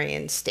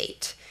Bulgarian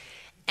state.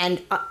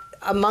 And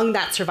among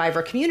that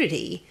survivor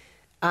community,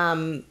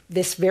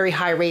 this very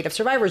high rate of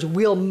survivors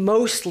will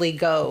mostly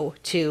go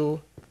to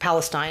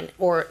Palestine,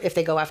 or if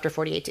they go after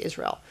 48 to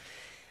Israel.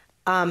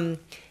 And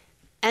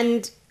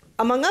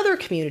among other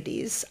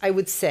communities, I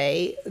would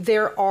say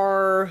there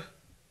are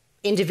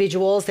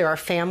individuals, there are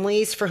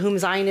families for whom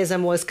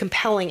Zionism was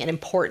compelling and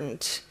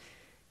important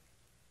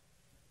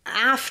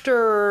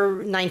after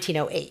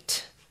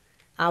 1908,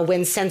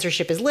 when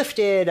censorship is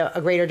lifted,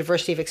 a greater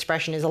diversity of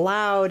expression is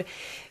allowed.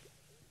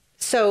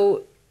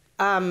 So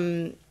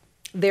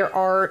there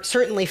are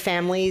certainly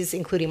families,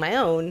 including my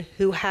own,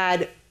 who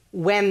had,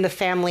 when the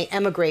family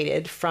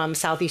emigrated from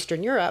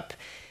Southeastern Europe,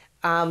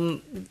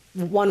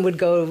 one would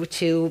go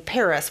to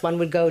Paris, one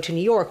would go to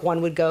New York,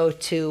 one would go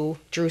to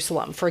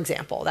Jerusalem, for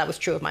example. That was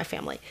true of my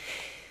family.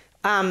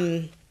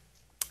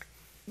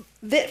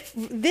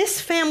 This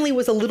family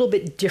was a little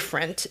bit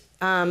different.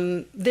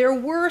 There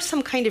were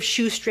some kind of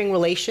shoestring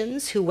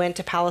relations who went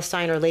to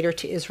Palestine or later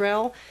to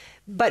Israel,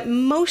 but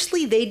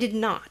mostly they did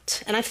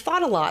not. And I've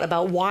thought a lot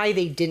about why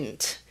they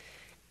didn't.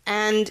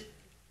 And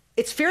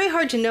it's very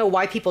hard to know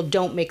why people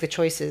don't make the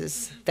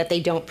choices that they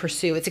don't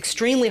pursue. It's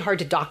extremely hard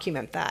to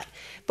document that.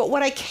 But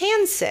what I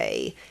can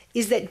say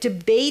is that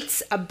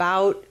debates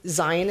about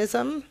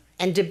Zionism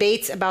and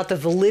debates about the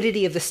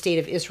validity of the state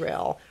of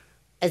Israel,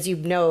 as you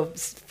know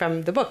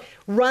from the book,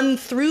 run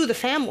through the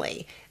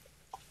family,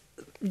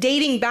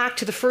 dating back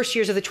to the first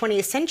years of the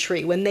 20th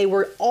century, when they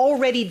were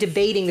already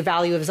debating the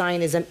value of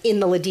Zionism in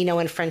the Ladino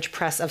and French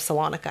press of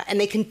Salonica. And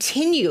they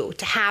continue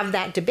to have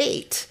that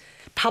debate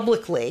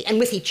publicly and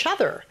with each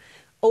other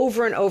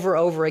over and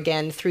over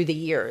again through the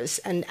years.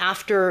 And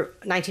after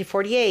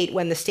 1948,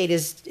 when the state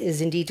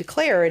is indeed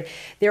declared,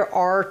 there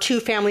are two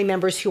family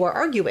members who are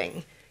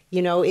arguing.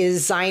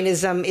 Is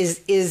Zionism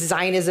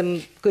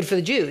good for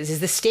the Jews? Is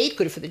the state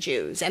good for the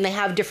Jews? And they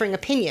have differing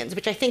opinions,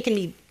 which I think can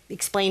be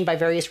explained by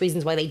various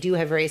reasons why they do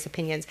have various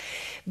opinions.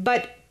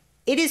 But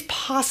it is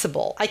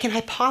possible. I can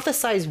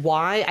hypothesize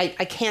why.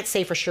 I can't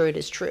say for sure it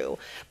is true,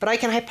 but I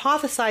can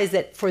hypothesize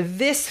that for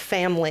this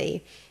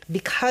family,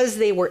 because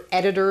they were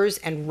editors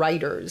and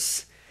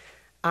writers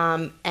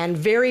and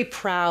very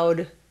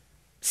proud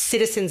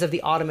citizens of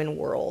the Ottoman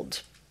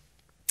world,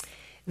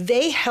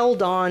 they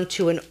held on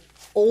to an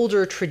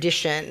older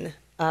tradition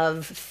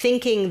of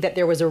thinking that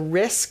there was a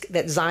risk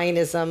that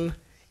Zionism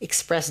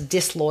expressed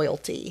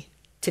disloyalty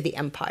to the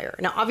empire.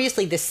 Now,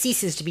 obviously, this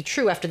ceases to be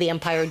true after the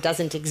empire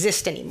doesn't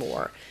exist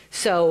anymore.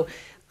 So,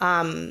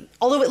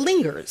 although it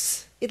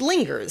lingers,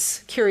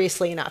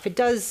 curiously enough. It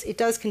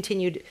does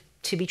continue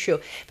to be true.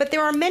 But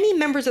there are many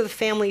members of the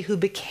family who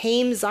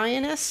became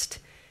Zionist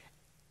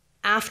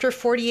after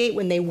 48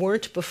 when they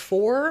weren't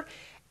before,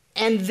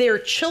 and their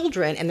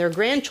children and their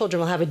grandchildren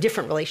will have a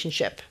different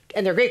relationship,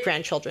 and their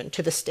great-grandchildren,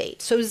 to the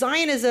state. So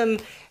Zionism,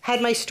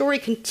 had my story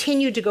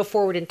continued to go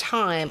forward in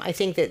time, I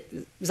think that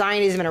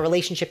Zionism in a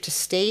relationship to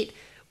state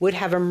would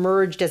have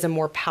emerged as a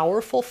more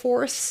powerful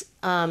force.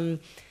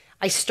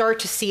 I start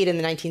to see it in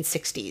the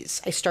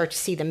 1960s. I start to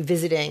see them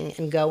visiting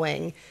and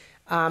going.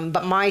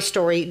 But my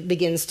story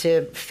begins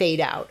to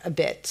fade out a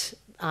bit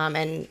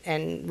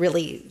and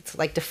really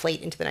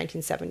deflate into the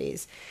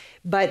 1970s.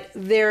 But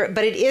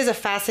it is a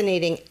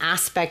fascinating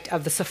aspect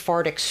of the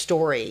Sephardic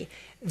story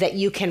that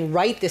you can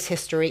write this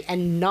history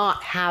and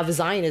not have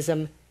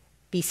Zionism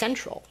be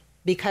central,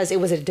 because it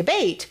was a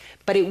debate,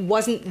 but it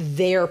wasn't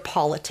their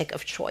politic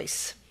of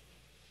choice.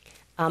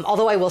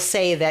 Although I will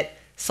say that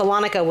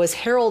Salonica was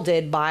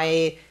heralded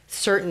by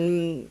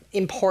certain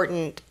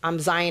important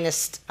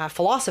Zionist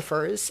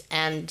philosophers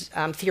and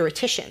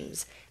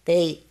theoreticians.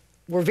 They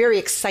were very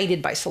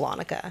excited by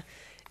Salonica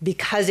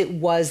because it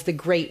was the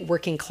great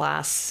working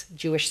class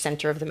Jewish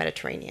center of the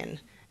Mediterranean.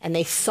 And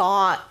they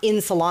saw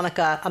in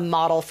Salonica a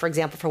model, for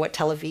example, for what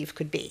Tel Aviv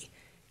could be.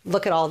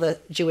 Look at all the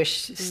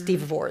Jewish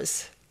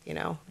stevedores,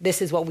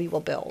 this is what we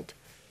will build.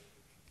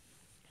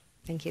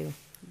 Thank you.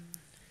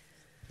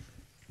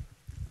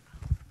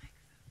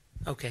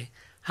 Okay.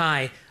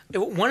 Hi.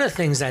 One of the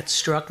things that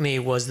struck me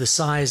was the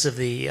size of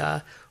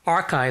the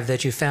archive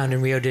that you found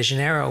in Rio de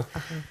Janeiro.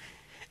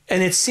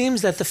 And it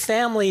seems that the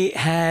family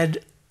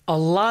had a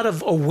lot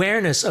of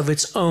awareness of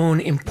its own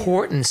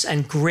importance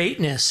and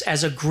greatness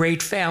as a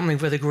great family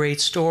with a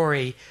great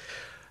story.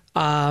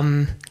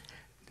 Can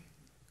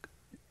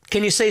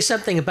you say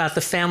something about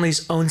the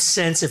family's own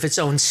sense of its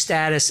own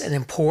status and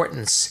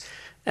importance?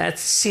 That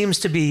seems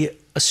to be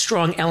a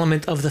strong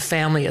element of the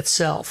family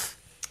itself.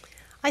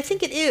 I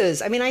think it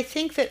is. I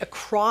think that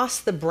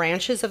across the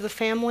branches of the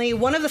family,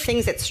 one of the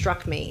things that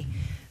struck me,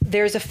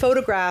 there's a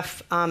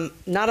photograph,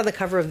 not on the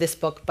cover of this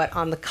book, but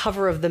on the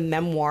cover of the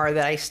memoir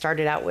that I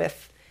started out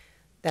with,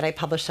 that I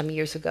published some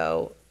years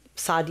ago,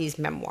 Sadi's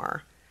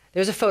memoir.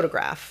 There's a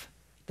photograph.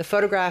 The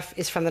photograph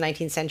is from the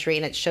 19th century,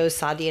 and it shows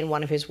Sadi and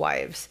one of his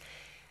wives.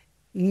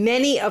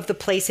 Many of the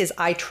places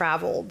I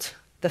traveled,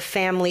 the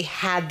family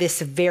had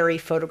this very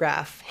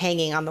photograph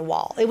hanging on the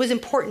wall. It was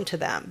important to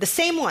them. The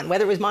same one,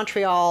 whether it was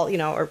Montreal,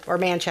 or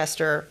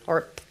Manchester,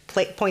 or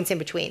points in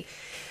between.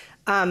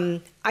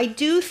 I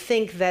do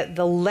think that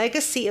the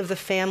legacy of the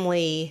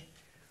family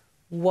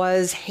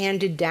was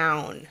handed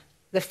down.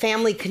 The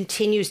family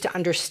continues to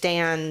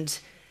understand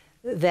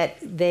that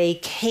they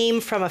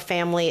came from a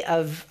family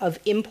of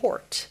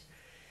import.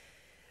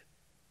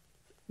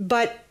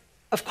 But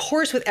of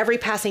course, with every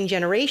passing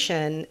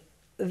generation,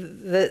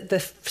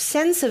 the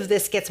sense of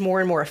this gets more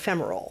and more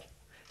ephemeral.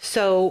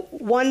 So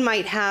one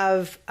might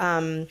have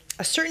a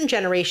certain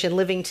generation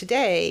living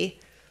today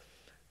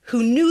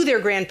who knew their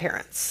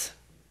grandparents,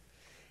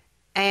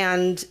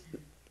 and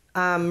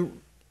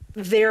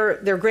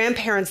their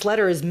grandparents'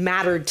 letters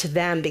mattered to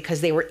them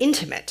because they were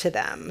intimate to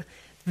them.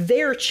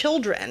 Their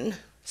children,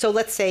 so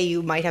let's say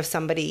you might have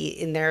somebody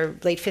in their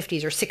late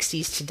 50s or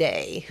 60s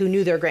today who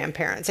knew their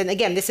grandparents. And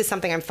again, this is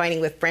something I'm finding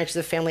with branches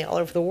of family all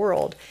over the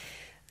world.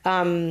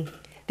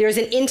 There's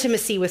an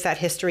intimacy with that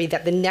history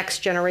that the next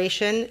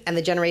generation and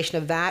the generation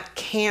of that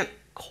can't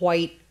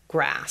quite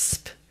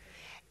grasp.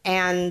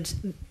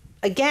 And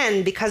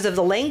again, because of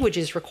the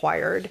languages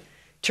required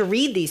to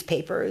read these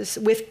papers,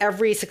 with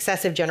every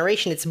successive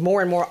generation, it's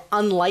more and more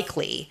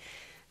unlikely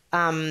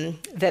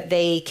that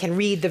they can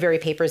read the very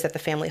papers that the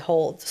family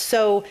holds.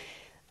 So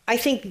I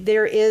think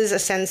there is a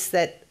sense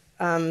that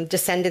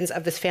descendants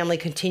of this family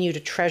continue to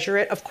treasure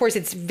it. Of course,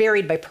 it's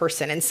varied by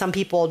person, and some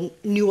people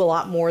knew a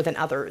lot more than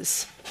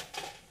others.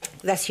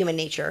 That's human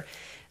nature.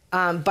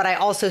 But I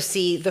also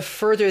see the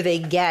further they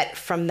get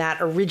from that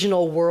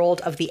original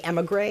world of the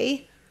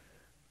emigre,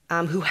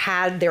 who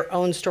had their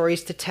own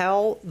stories to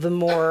tell, the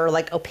more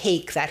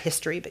opaque that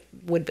history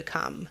would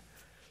become.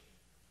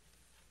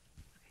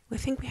 I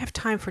think we have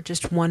time for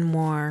just one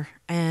more.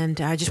 And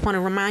I just want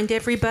to remind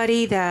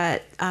everybody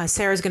that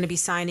Sarah's going to be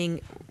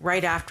signing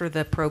right after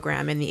the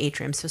program in the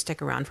atrium, so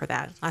stick around for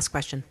that. Last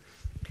question.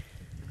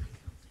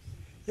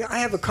 Yeah, I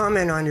have a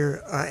comment on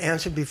your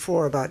answer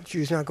before about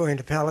Jews not going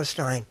to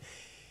Palestine.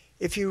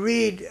 If you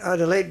read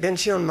the late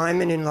Ben-Zion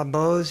Maimon in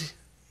Labos,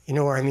 you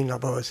know where I mean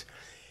Labos,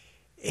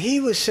 he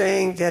was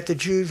saying that the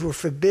Jews were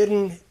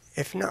forbidden,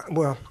 if not,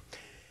 well,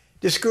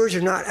 discouraged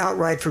or not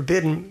outright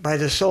forbidden by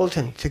the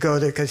Sultan to go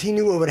there because he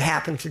knew what would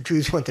happen if the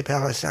Jews went to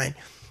Palestine.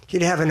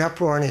 He'd have an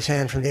uproar on his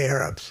hand from the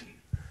Arabs.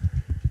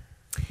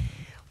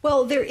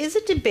 Well, there is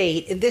a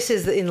debate, and this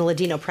is in the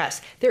Ladino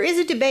press, there is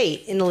a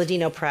debate in the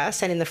Ladino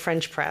press and in the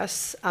French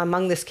press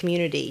among this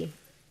community.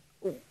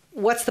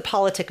 What's the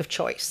politic of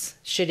choice?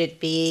 Should it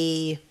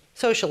be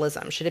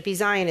socialism? Should it be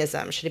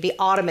Zionism? Should it be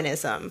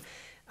Ottomanism?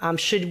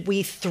 Should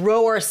we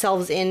throw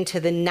ourselves into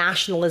the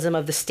nationalism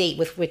of the state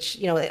with which,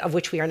 of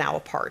which we are now a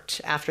part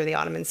after the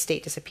Ottoman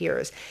state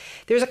disappears?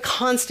 There's a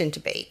constant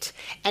debate.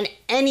 And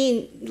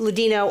any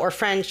Ladino or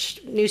French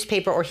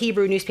newspaper or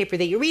Hebrew newspaper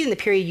that you read in the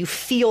period, you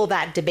feel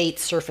that debate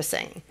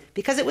surfacing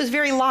because it was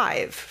very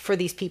live for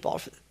these people.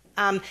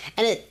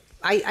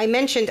 I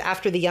mentioned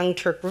after the Young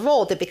Turk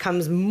Revolt, it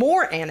becomes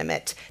more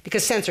animate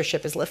because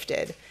censorship is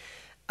lifted.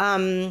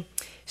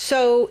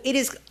 So it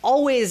is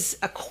always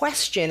a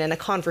question and a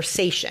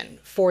conversation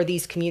for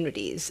these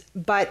communities.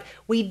 But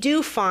we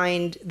do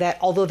find that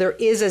although there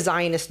is a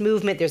Zionist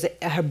movement, there's a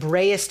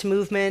Hebraist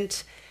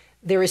movement,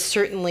 there is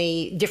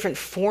certainly different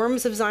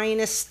forms of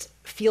Zionist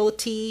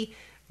fealty,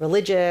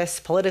 religious,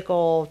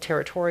 political,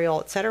 territorial,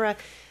 etc.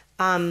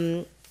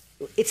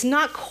 It's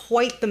not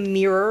quite the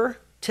mirror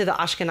to the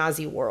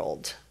Ashkenazi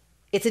world.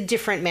 It's a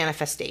different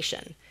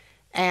manifestation.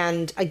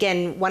 And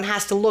again, one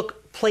has to look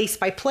place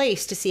by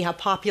place to see how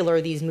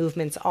popular these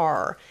movements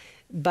are.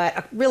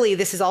 But really,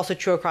 this is also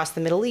true across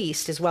the Middle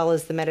East, as well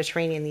as the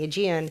Mediterranean, the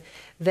Aegean,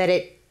 that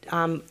it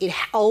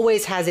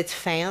always has its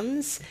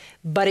fans,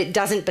 but it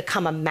doesn't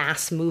become a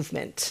mass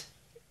movement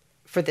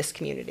for this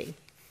community.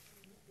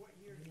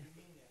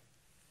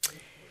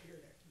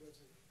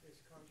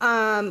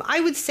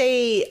 I would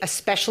say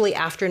especially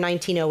after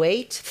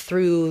 1908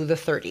 through the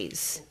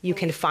 30s, you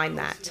can find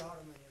that.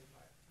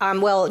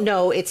 Well,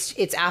 no,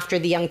 it's after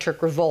the Young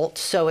Turk Revolt,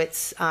 so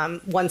it's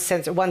once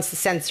the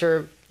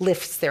censor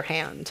lifts their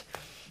hand.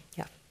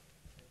 Yeah.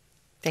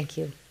 Thank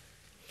you.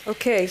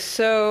 Okay,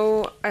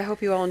 so I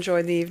hope you all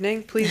enjoyed the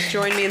evening. Please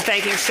join me in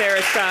thanking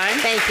Sarah Stein.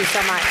 Thank you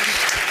so much.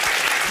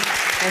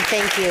 And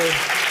thank you.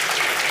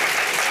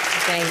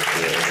 Thank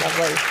you.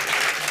 Lovely.